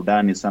we have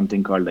done is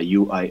something called a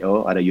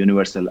UIO, or a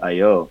Universal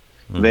I/O,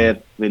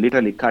 where we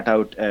literally cut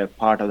out a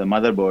part of the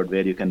motherboard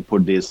where you can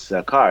put this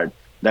card.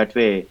 That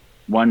way,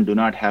 one do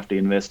not have to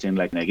invest in,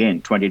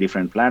 20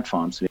 different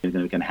platforms. We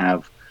can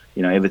have,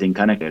 everything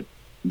connected.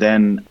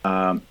 Then,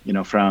 from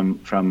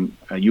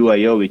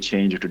UIO, we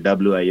changed to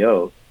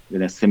WIO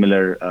with a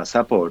similar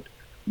support.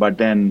 But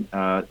then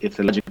it's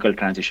a logical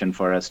transition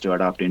for us to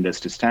adopt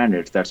industry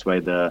standards. That's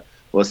why the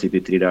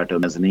OCP 3.0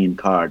 mezzanine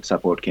card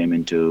support came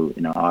into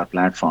our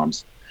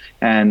platforms.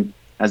 And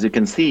as you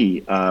can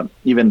see,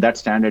 even that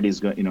standard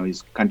is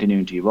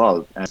continuing to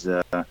evolve as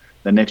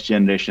the next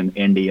generation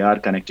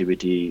NDR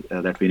connectivity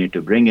that we need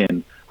to bring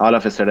in. All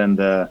of a sudden,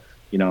 the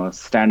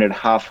standard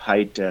half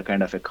height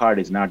kind of a card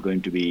is not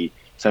going to be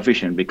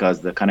sufficient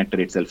because the connector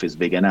itself is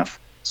big enough.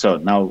 So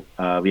now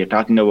we are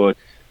talking about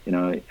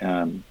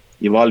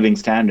evolving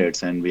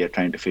standards, and we are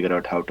trying to figure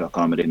out how to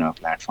accommodate in our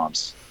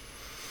platforms.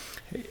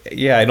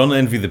 Yeah, I don't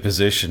envy the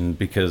position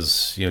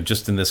because,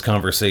 just in this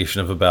conversation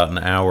of about an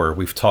hour,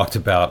 we've talked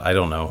about,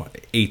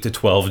 8 to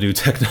 12 new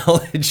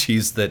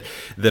technologies that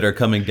are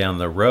coming down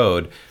the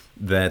road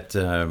that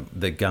the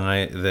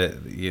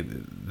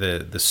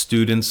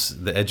students,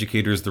 the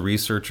educators, the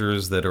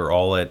researchers that are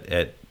all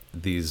at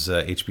these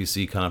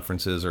HPC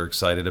conferences are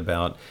excited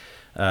about.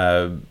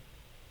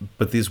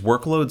 But these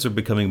workloads are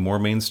becoming more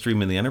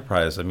mainstream in the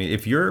enterprise. I mean,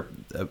 if you're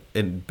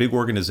a big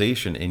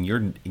organization and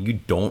you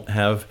don't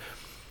have,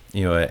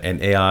 an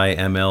AI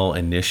ML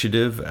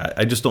initiative,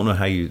 I just don't know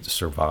how you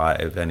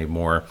survive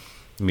anymore.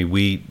 I mean,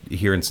 we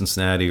here in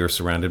Cincinnati are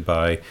surrounded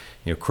by,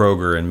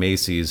 Kroger and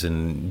Macy's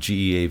and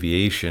GE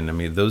Aviation. I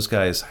mean, those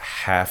guys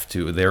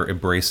they're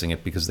embracing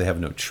it because they have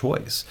no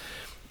choice.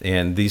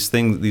 And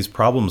these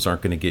problems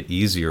aren't going to get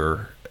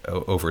easier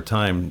over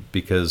time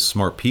because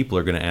smart people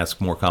are going to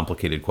ask more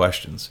complicated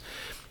questions.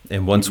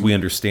 And once we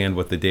understand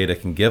what the data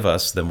can give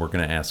us, then we're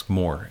going to ask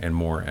more and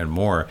more and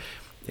more.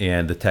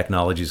 And the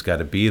technology's got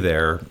to be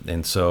there.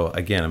 And so,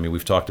 again, I mean,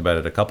 we've talked about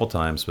it a couple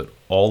times, but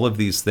all of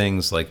these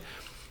things like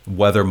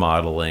weather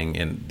modeling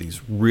and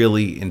these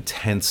really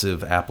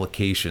intensive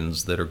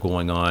applications that are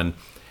going on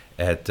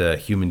at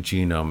Human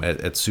Genome,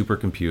 at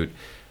Supercompute,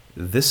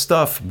 this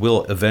stuff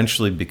will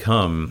eventually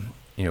become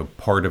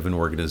part of an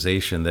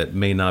organization that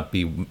may not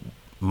be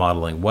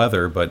modeling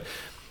weather, but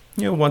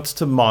wants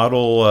to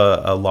model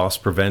a loss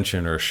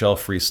prevention or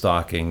shelf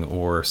restocking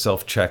or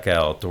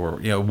self-checkout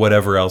or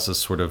whatever else is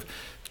sort of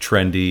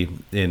trendy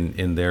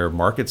in their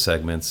market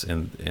segments,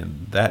 and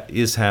that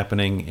is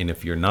happening. And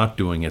if you're not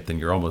doing it, then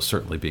you're almost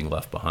certainly being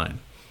left behind.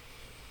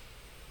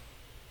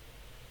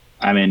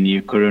 I mean,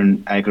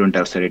 I couldn't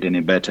have said it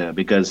any better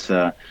because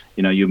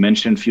you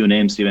mentioned few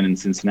names even in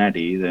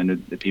Cincinnati,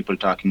 and the people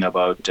talking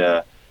about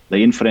the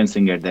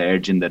inferencing at the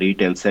edge in the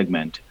retail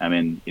segment. I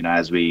mean,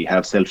 as we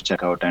have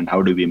self-checkout, and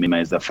how do we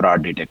minimize the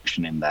fraud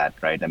detection in that,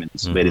 right? I mean,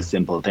 it's a very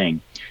simple thing.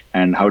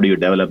 And how do you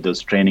develop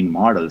those training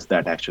models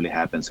that actually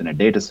happens in a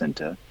data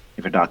center?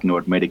 If you're talking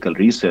about medical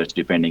research,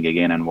 depending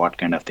again on what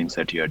kind of things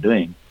that you're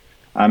doing.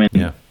 I mean,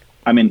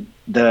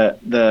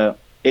 the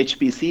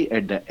HPC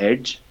at the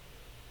edge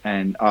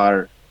and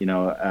our,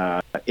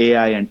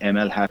 AI and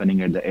ML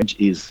happening at the edge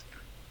is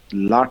a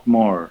lot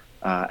more.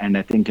 And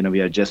I think,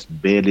 we are just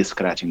barely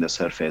scratching the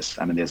surface.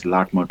 I mean, there's a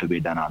lot more to be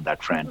done on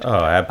that front.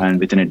 Oh, and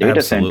within a data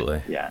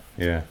absolutely. center.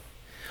 Yeah.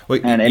 Well,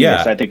 and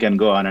anyways, I think I can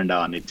go on and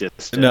on. It's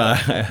just too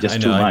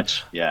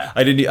much. Yeah.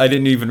 I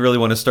didn't even really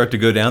want to start to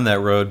go down that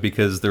road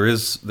because there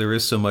is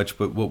so much.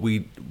 But what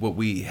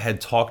we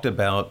had talked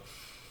about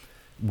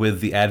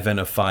with the advent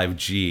of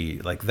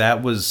 5G, like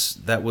that was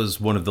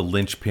one of the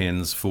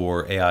linchpins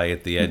for AI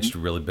at the edge to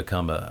really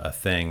become a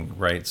thing,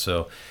 right?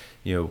 So,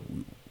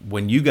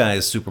 when you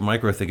guys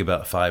Supermicro think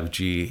about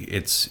 5G,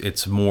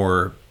 it's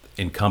more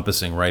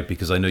encompassing, right?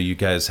 Because I know you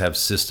guys have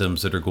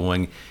systems that are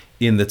going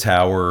in the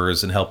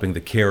towers and helping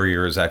the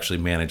carriers actually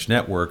manage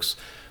networks.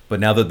 But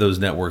now that those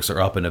networks are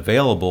up and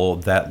available,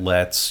 that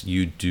lets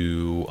you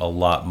do a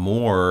lot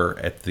more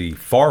at the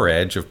far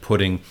edge of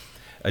putting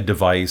a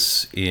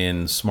device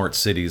in smart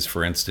cities,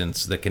 for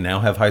instance, that can now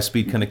have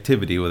high-speed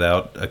connectivity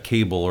without a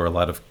cable or a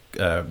lot of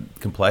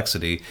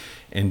complexity,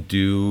 and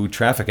do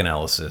traffic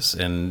analysis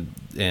and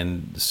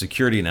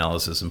security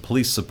analysis and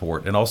police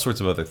support and all sorts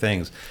of other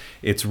things.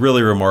 It's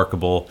really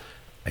remarkable.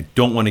 I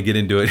don't want to get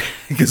into it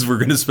because we're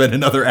going to spend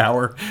another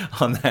hour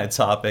on that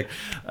topic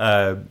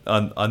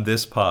on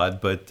this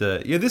pod. But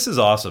this is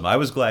awesome. I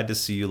was glad to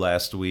see you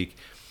last week.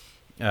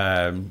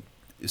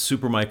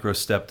 Supermicro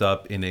stepped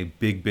up in a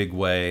big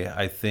way.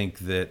 I think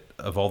that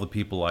of all the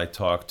people I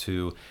talked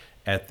to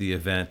at the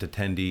event,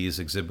 attendees,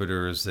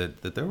 exhibitors,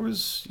 that there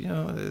was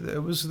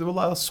there were a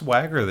lot of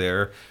swagger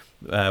there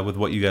with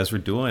what you guys were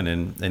doing,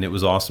 and it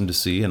was awesome to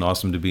see and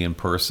awesome to be in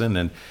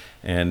person.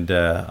 And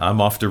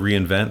I'm off to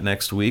reInvent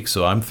next week,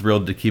 so I'm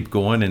thrilled to keep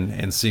going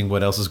and seeing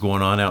what else is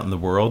going on out in the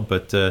world.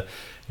 But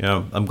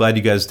I'm glad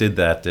you guys did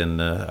that,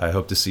 and I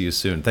hope to see you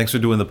soon. Thanks for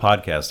doing the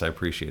podcast. I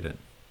appreciate it.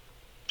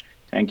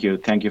 Thank you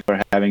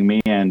for having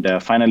me, and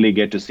finally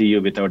get to see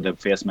you without the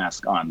face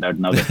mask on.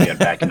 Now that we are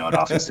back in our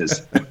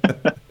offices.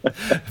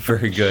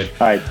 Very good.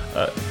 All right.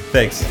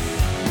 Thanks.